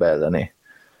Dab elleni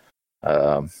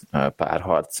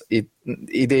párharc.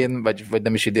 Idén, vagy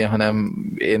nem is idén, hanem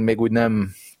én még úgy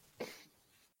nem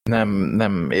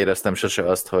éreztem sose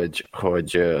azt,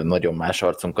 hogy nagyon más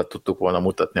arcunkat tudtuk volna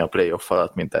mutatni a playoff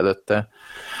alatt, mint előtte.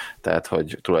 Tehát,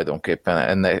 hogy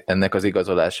tulajdonképpen ennek az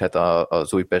igazolását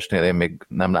az Újpestnél én még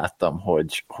nem láttam,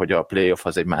 hogy a playoff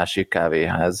az egy másik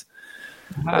kávéház.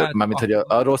 Hát, mármint, hogy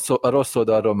a rossz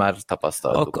oldalról már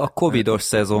tapasztaltuk. A covidos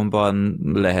szezonban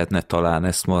lehetne talán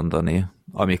ezt mondani,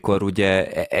 amikor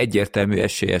ugye egyértelmű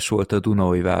esélyes volt a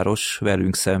Dunaújváros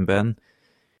velünk szemben,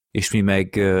 és mi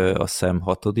meg azt hiszem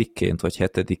 6-ként vagy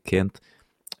 7-ként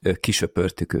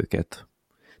kisöpörtük őket.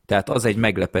 Tehát az egy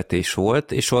meglepetés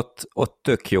volt, és ott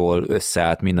tök jól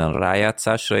összeállt minden a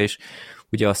rájátszásra, és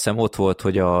ugye azt hiszem ott volt,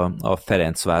 hogy a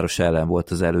Ferencváros ellen volt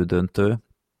az elődöntő,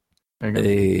 igen.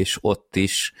 És ott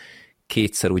is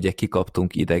kétszer ugye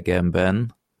kikaptunk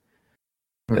idegenben,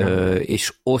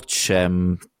 és ott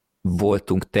sem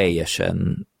voltunk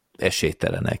teljesen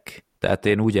esélytelenek. Tehát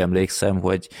én úgy emlékszem,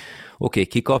 hogy oké,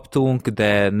 kikaptunk,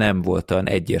 de nem volt olyan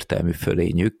egyértelmű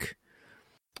fölényük,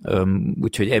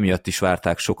 úgyhogy emiatt is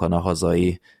várták sokan a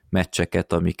hazai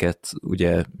meccseket, amiket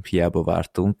ugye hiába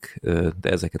vártunk, de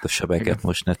ezeket a sebeket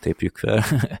most ne tépjük fel.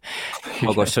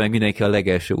 Hallgassa meg mindenki a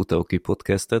legelső utóki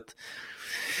podcastet.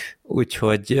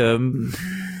 Úgyhogy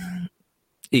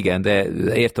igen, de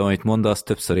értem, amit mondasz,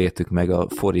 többször értük meg a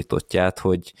fordítottját,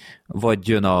 hogy vagy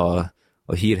jön a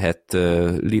hírhedt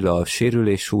lila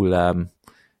sérülés hullám,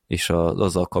 és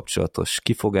azzal kapcsolatos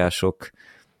kifogások,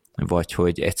 vagy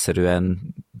hogy egyszerűen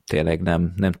tényleg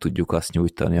nem tudjuk azt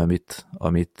nyújtani,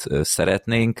 amit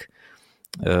szeretnénk.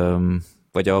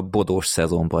 Vagy a bodós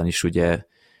szezonban is ugye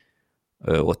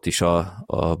ott is a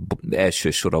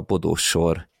elsősor a bodós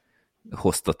sor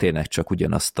hozta tényleg csak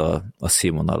ugyanazt a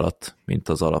színvonalat, mint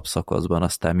az alapszakaszban,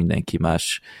 aztán mindenki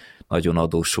más nagyon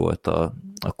adós volt a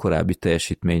korábbi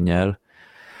teljesítménnyel.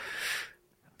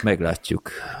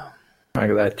 Meglátjuk.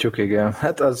 Meglátjuk, igen.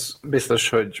 Hát az biztos,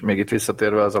 hogy még itt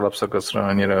visszatérve az alapszakaszra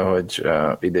annyira, hogy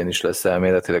idén is lesz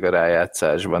elméletileg a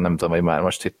rájátszásban, nem tudom, hogy már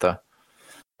most itt a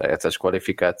rájátszás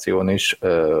kvalifikáción is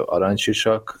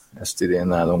arancsisak, ezt idén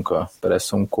nálunk a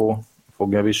Pereszunkó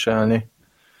fogja viselni.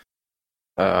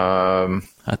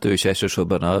 Hát ő is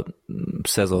elsősorban a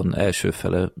szezon első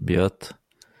fele miatt.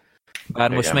 Bár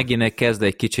igen. Most megint kezd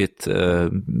egy kicsit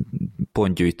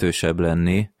pontgyűjtősebb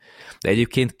lenni, de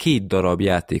egyébként 2 darab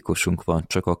játékosunk van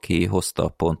csak, aki hozta a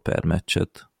pont per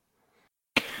meccset,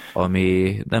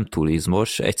 ami nem túl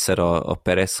izmos. Egyszer a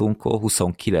Pereszunkó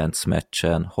 29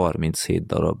 meccsen 37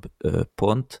 darab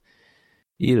pont,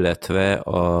 illetve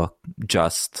a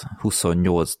Just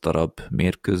 28 darab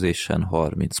mérkőzésen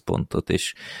 30 pontot,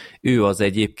 és ő az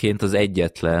egyébként az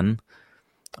egyetlen,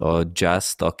 a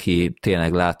Just, aki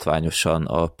tényleg látványosan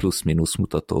a plusz-minusz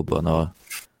mutatóban a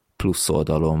plusz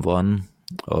oldalon van,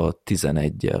 a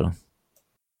 11-jel.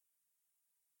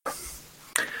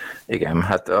 Igen,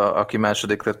 hát aki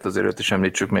második lett, azért őt is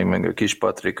említsük még meg, ő Kis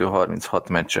Patrik, ő 36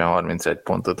 meccsen 31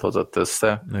 pontot hozott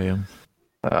össze. Igen.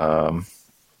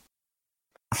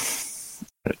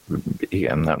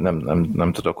 Igen,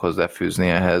 nem tudok hozzáfűzni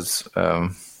ehhez.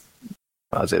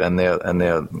 Azért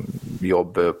ennél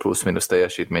jobb plusz-minusz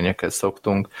teljesítményekhez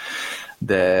szoktunk,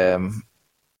 de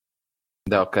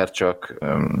akár csak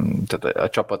tehát a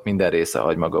csapat minden része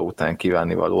hagy maga után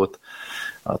kívánnivalót,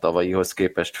 a tavalyihoz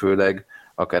képest főleg,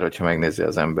 akár hogyha megnézi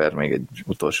az ember még egy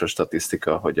utolsó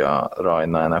statisztika, hogy a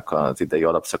Rajnának az idei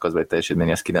alapszakaszbeli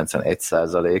teljesítmény az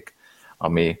 91%,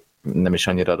 ami nem is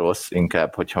annyira rossz,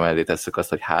 inkább, hogyha mellé tesszük azt,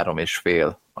 hogy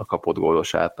 3,5 a kapott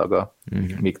gólos átlaga,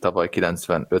 míg tavaly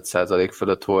 95%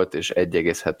 fölött volt, és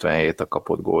 1,77 a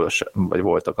kapott gólos, vagy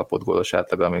volt a kapott gólos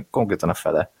átlaga, ami konkrétan a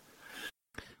fele.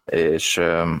 És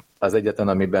az egyetlen,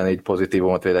 amiben így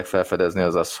pozitívumot vélek felfedezni,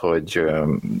 az az, hogy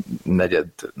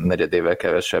negyedével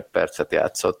kevesebb percet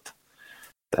játszott.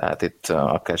 Tehát itt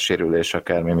akár sérülés,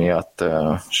 akármi miatt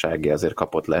Sági azért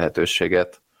kapott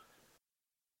lehetőséget.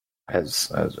 Ez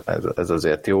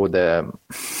azért jó, de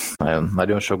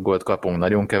nagyon sok gólt kapunk,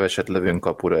 nagyon keveset lövünk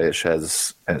kapura, és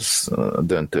ez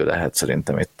döntő lehet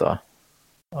szerintem itt a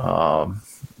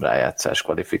rájátszás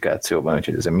kvalifikációban,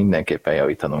 úgyhogy ezzel mindenképpen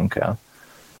javítanunk kell.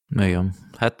 Igen.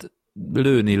 Hát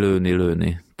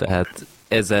lőni. Tehát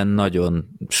ezen nagyon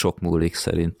sok múlik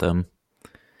szerintem.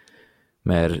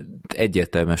 Mert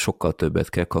egyértelműen sokkal többet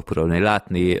kell kapura lőni.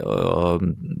 Látni a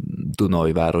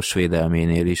Dunajváros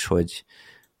védelménél is, hogy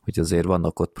azért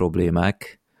vannak ott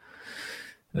problémák.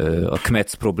 A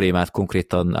Kmetz problémát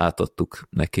konkrétan átadtuk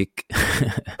nekik,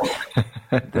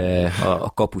 de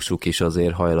a kapusuk is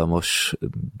azért hajlamos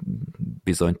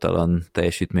bizonytalan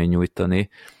teljesítmény nyújtani.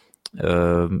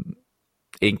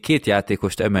 Én 2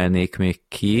 játékost emelnék még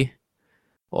ki,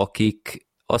 akik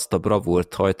azt a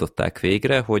bravúrt hajtották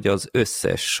végre, hogy az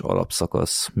összes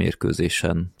alapszakasz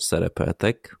mérkőzésen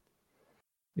szerepeltek,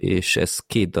 és ez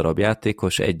 2 darab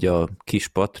játékos, egy a Kis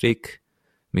Patrik,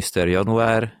 Mr.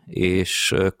 Január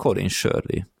és Colin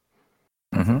Shirley.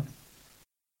 Uh-huh.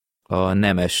 A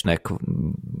Nemesnek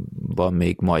van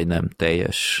még majdnem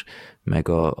teljes, meg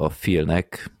a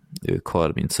Philnek, ők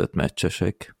 35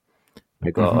 meccsesek.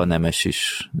 Meg a Nemes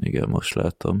is, igen, most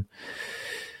látom.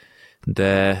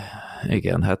 De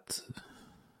igen, hát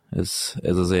ez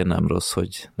azért nem rossz,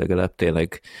 hogy legalább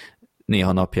tényleg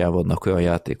néha napján vannak olyan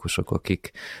játékosok,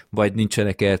 akik vagy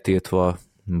nincsenek eltiltva,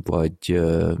 vagy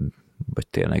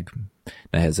tényleg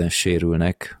nehezen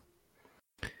sérülnek.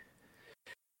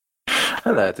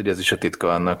 Lehet, hogy ez is a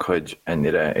titka annak, hogy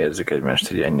ennyire érzik egymást,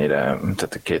 hogy ennyire,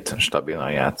 tehát 2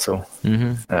 stabilan játszó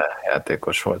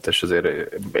játékos volt, és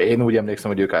azért én úgy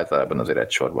emlékszem, hogy ők általában azért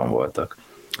egy sorban voltak.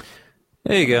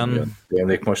 Igen.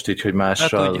 Emlék most így, hogy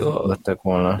mással lettek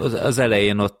volna. Az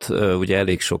elején ott ugye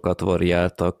elég sokat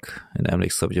variáltak. Én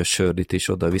emlékszem, hogy a Shirley-t is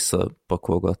oda-vissza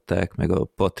pakolgatták, meg a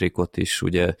Patrikot is.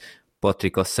 Ugye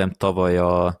Patrik azt hiszem tavaly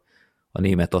a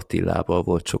német Attilával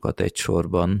volt sokat egy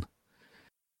sorban.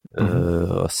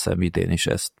 Azt hiszem idén is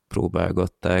ezt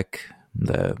próbálgatták,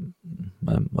 de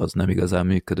az nem igazán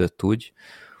működött úgy.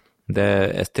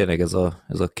 De ez tényleg ez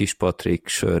a Kis Patrik,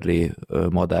 Shirley,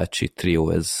 Madácsi trió,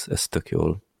 ez tök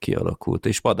jól kialakult.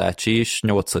 És Madácsi is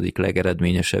 8.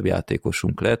 legeredményesebb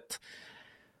játékosunk lett,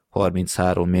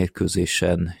 33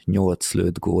 mérkőzésen 8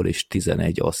 lőtt gól és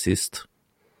 11 assziszt,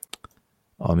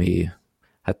 ami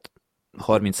hát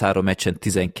 33 meccsen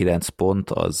 19 pont,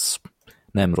 az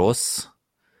nem rossz,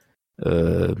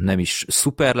 nem is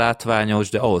szuper látványos,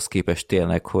 de ahhoz képest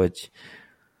tényleg,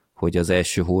 hogy az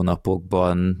első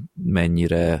hónapokban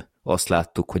mennyire azt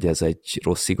láttuk, hogy ez egy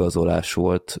rossz igazolás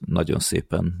volt, nagyon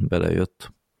szépen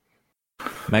belejött.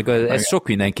 Meg ez sok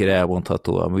mindenkire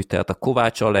elmondható amúgy, tehát a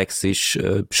Kovács Alex is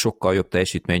sokkal jobb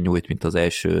teljesítmény nyújt, mint az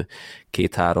első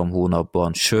 2-3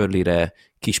 hónapban, Shirleyre,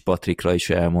 Kis Patrikra is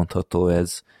elmondható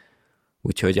ez.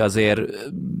 Úgyhogy azért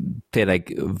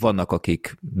tényleg vannak,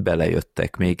 akik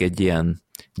belejöttek még egy ilyen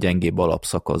gyengébb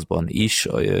alapszakaszban is,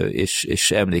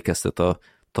 és emlékeztet a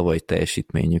tavalyi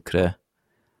teljesítményükre.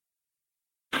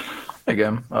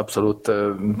 Igen, abszolút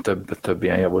több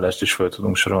ilyen javulást is fel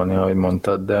tudunk sorolni, ahogy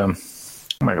mondtad, de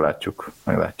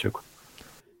meglátjuk.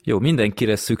 Jó,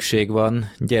 mindenkire szükség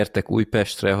van, gyertek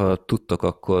Újpestre, ha tudtok,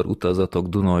 akkor utazatok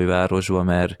Dunajvárosba,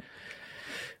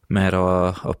 mert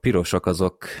a pirosak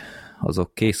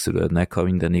azok készülődnek, ha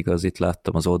minden igaz, itt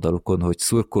láttam az oldalukon, hogy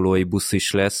szurkolói busz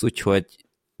is lesz, úgyhogy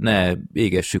ne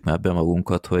égessük már be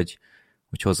magunkat, hogy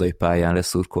hazai pályán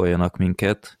leszurkoljanak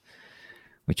minket.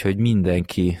 Úgyhogy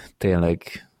mindenki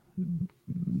tényleg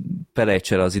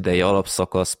felejtse el az idei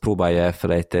alapszakasz, próbálja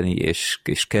elfelejteni,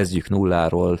 és kezdjük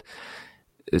nulláról,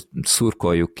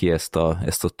 szurkoljuk ki ezt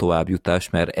a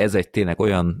továbbjutást, mert ez egy tényleg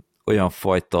olyan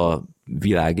fajta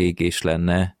világégés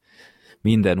lenne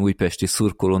minden újpesti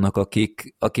szurkolónak,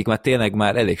 akik már tényleg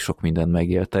már elég sok mindent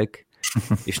megéltek,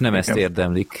 és nem ezt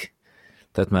érdemlik.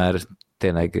 Tehát már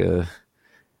tényleg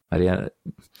már ilyen,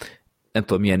 nem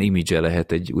tudom, milyen imidzse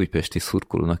lehet egy újpesti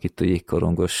szurkolónak itt a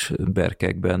jégkorongos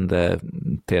berkekben, de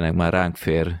tényleg már ránk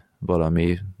fér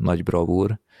valami nagy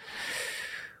bravúr.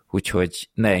 Úgyhogy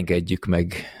ne engedjük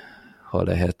meg, ha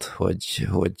lehet, hogy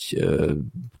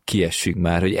kiessünk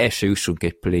már, hogy el se jussunk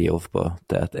egy playoffba.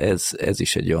 Tehát ez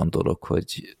is egy olyan dolog,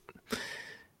 hogy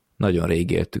nagyon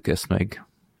rég éltük ezt meg.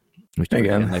 Úgyhogy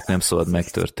ennek nem szabad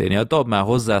megtörténni. A DAB már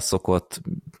hozzászokott,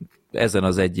 ezen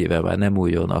az egy éve már nem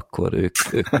újjon, akkor ők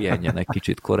pihenjenek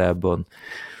kicsit korábban,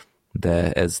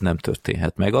 de ez nem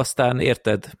történhet meg. Aztán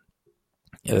érted,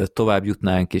 tovább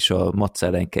jutnánk, és a Matsz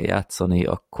ellen kell játszani,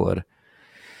 akkor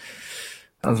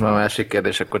az már másik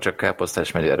kérdés, akkor csak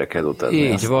Káposztás megyere kell utazni.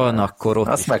 Így van, akkor ott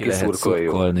azt is ki lehet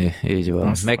szurkolni. Így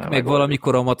van. Meg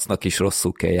valamikor a Macnak is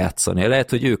rosszul kell játszani. Lehet,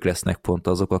 hogy ők lesznek pont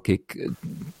azok, akik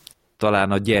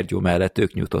talán a Gyergyó mellett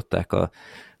ők nyújtották a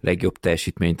legjobb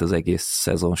teljesítményt az egész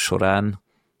szezon során,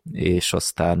 és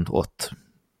aztán ott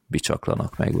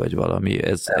bicsaklanak meg, vagy valami.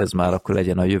 Ez már akkor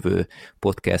legyen a jövő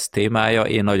podcast témája.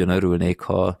 Én nagyon örülnék,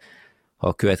 ha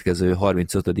a következő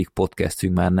 35.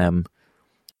 podcastünk már nem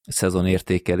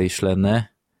szezonértékelés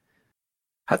lenne.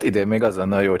 Hát idén még az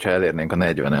lenne jó, hogyha elérnénk a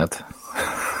 40-et.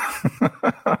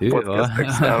 Podcastek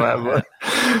számában.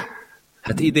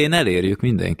 Hát idén elérjük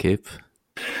mindenképp.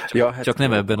 Ja, csak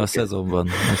nem ebben a szezonban.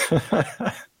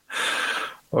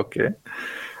 Oké.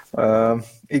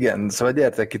 Igen, szóval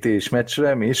gyertek ki ti is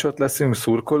meccsre, mi is ott leszünk,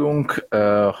 szurkolunk.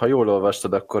 Ha jól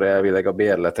olvastad, akkor elvileg a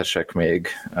bérletesek még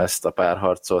ezt a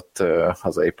párharcot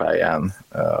hazai pályán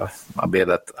a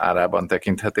bérlet árában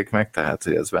tekinthetik meg, tehát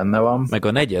hogy ez benne van. Meg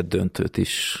a negyeddöntőt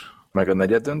is. Meg a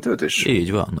negyeddöntőt is?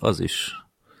 Így van, az is.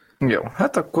 Jó,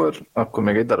 hát akkor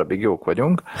még egy darabig jók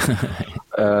vagyunk.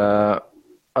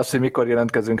 Az, hogy mikor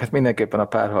jelentkezünk, hát mindenképpen a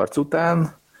párharc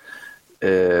után.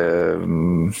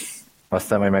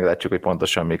 Aztán majd meglátjuk, hogy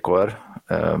pontosan mikor.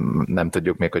 Nem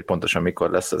tudjuk még, hogy pontosan mikor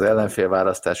lesz az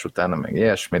ellenfélválasztás utána, meg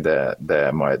ilyesmi,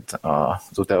 de majd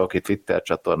az Utehoki Twitter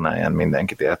csatornáján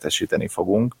mindenkit értesíteni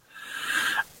fogunk.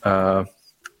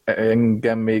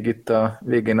 Engem még itt a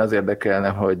végén az érdekelne,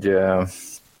 hogy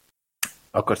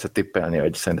akarsz-e tippelni,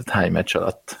 hogy szerinted hány meccs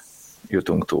alatt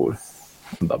jutunk túl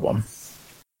Dabon?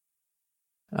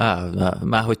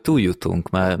 Már hogy túljutunk,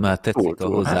 már tetszik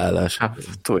túl, a hozzáállás. Hát,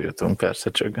 túljutunk,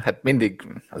 persze, csak hát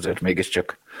mindig azért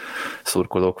mégiscsak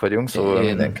szurkolók vagyunk, szóval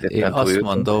én azt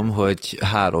mondom, hogy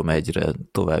 3-1-re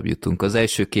tovább jutunk. Az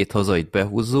első 2 hazait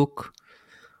behúzzuk,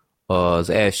 az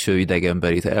első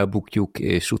idegenbelit elbukjuk,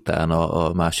 és utána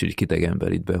a második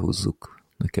idegenbelit behúzzuk.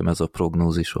 Nekem ez a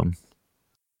prognózisom.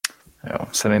 Jó,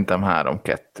 szerintem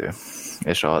 3-2,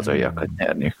 és a hazaiakat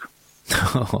nyerjük.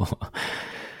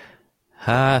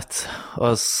 Hát,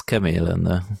 az kemény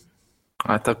lenne.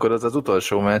 Hát akkor az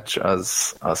utolsó meccs,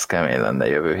 az kemény lenne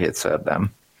jövő hét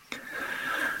szerdán.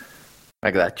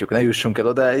 Meglátjuk, ne jussunk el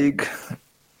odáig,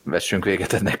 vessünk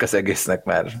véget ennek az egésznek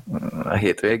már a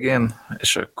hétvégén,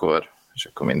 és akkor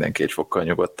mindenki egy fokkal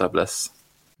nyugodtabb lesz.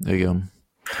 Igen.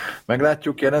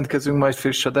 Meglátjuk, jelentkezünk majd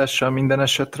friss adással minden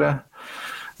esetre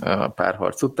a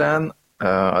párharc után,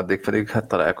 addig pedig hát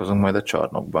találkozunk majd a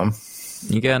csarnokban.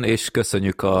 Igen, és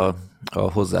köszönjük a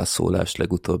hozzászólás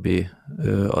legutóbbi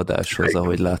adáshoz,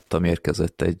 ahogy láttam,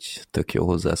 érkezett egy tök jó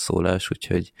hozzászólás,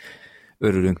 úgyhogy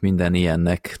örülünk minden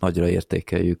ilyennek, nagyra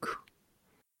értékeljük.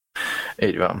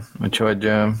 Így van, úgyhogy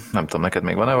nem tudom, neked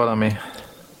még van-e valami?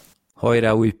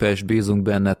 Hajrá Újpest, bízunk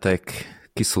bennetek,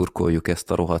 kiszurkoljuk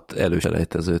ezt a rohadt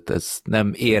előselejtezőt, ez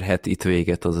nem érhet itt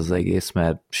véget az egész,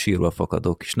 mert sírva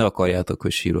fakadok, és ne akarjátok,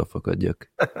 hogy sírva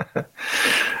fakadjak.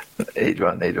 Így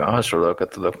van, hasonlókat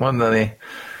tudok mondani.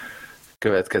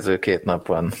 Következő 2 nap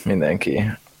van mindenki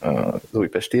az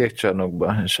újpesti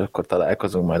jégcsarnokba, és akkor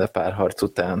találkozunk majd a párharc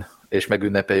után, és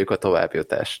megünnepeljük a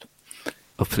továbbjutást.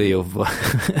 A playoffba.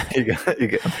 Igen.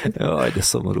 Jaj, de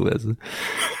szomorú ez.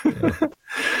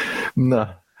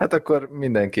 Na, hát akkor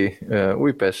mindenki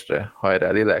Újpestre, hajrá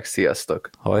Lilák, sziasztok!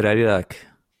 Hajrá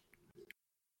Lilák!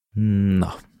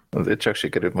 Na. Azért csak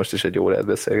sikerült most is egy órát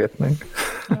beszélgetnünk.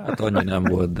 Hát annyi nem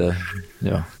volt, de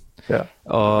ja. Ja.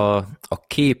 A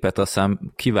képet aztán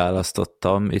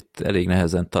kiválasztottam, itt elég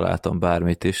nehezen találtam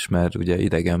bármit is, mert ugye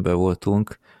idegenben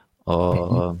voltunk.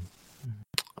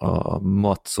 A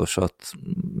Matzosat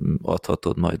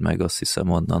adhatod majd meg, azt hiszem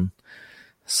onnan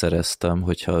szereztem,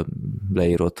 hogyha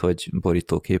leírod, hogy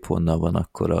borítókép honnan van,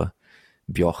 akkor a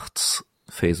Bjacht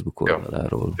Facebook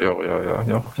oldaláról.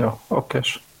 Jó,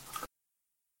 okés.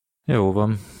 Jó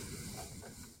van.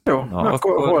 Jó,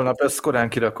 akkor holnap ezt korán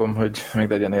kirakom, hogy még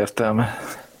legyen értelme.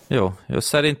 Jó,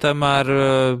 szerintem már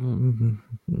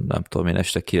nem tudom, én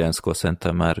este 9-kor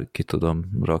szerintem már ki tudom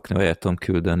rakni, vagy el tudom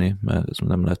küldeni, mert ez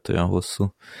nem lett olyan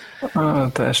hosszú.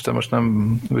 Te este most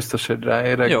nem biztos, hogy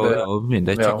ráérek, jó, de jó,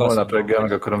 mindegy, csak holnap reggel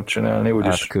meg akarom csinálni,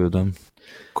 úgyis átküldöm.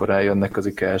 Korán jönnek az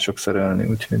IKEA-sok szerelni,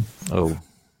 úgyhogy...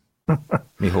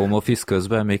 Mi home office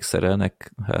közben még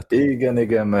szerelnek? Hát...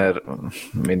 Igen, mert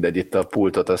mindegy, itt a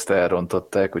pultot azt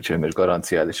elrontották, úgyhogy most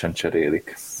garanciálisan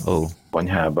cserélik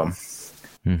konyhában.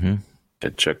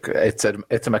 Csak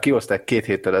egyszer már kihozták 2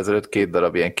 héttel ezelőtt 2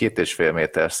 darab ilyen 2,5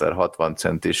 méterszer 60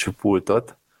 centis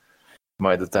pultot,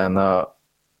 majd utána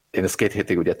én ezt 2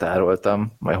 hétig ugye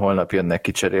tároltam, majd holnap jönnek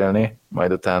kicserélni,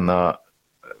 majd utána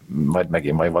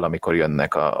megint valamikor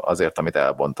jönnek azért, amit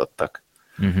elbontottak.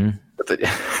 Tehát, hogy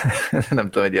nem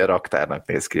tudom, hogy ilyen raktárnak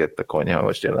néz ki itt a konyha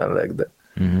most jelenleg, de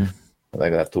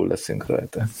legalább túl leszünk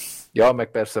rajta. Ja,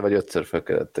 meg persze, vagy 5-ször fel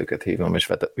kellett őket hívnom,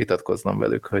 és vitatkoznom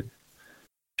velük, hogy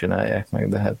csinálják meg,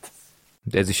 de hát...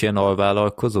 De ez is ilyen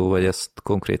alvállalkozó, vagy ezt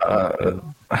konkrétan...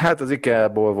 Hát az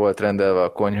IKEA-ból volt rendelve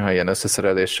a konyha ilyen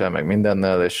összeszereléssel, meg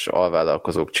mindennel, és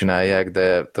alvállalkozók csinálják,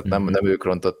 de tehát nem ők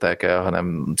rontották el,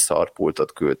 hanem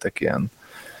szarpultot küldtek ilyen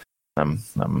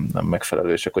nem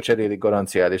megfelelő, és akkor cserélik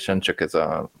garanciálisan, csak ez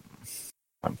a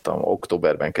nem tudom,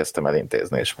 októberben kezdtem el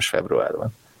intézni, és most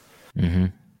februárban.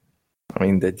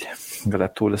 Mindegy,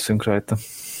 legalább túl leszünk rajta.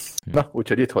 Na,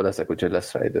 úgyhogy itthon leszek, úgyhogy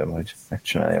lesz rá időm, hogy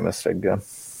megcsináljam ezt reggel.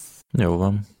 Jó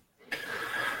van.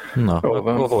 Na, Jó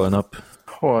van. akkor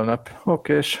holnap.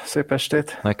 Oké, és szép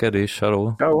estét. Neked is,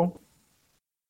 hello. Ciao.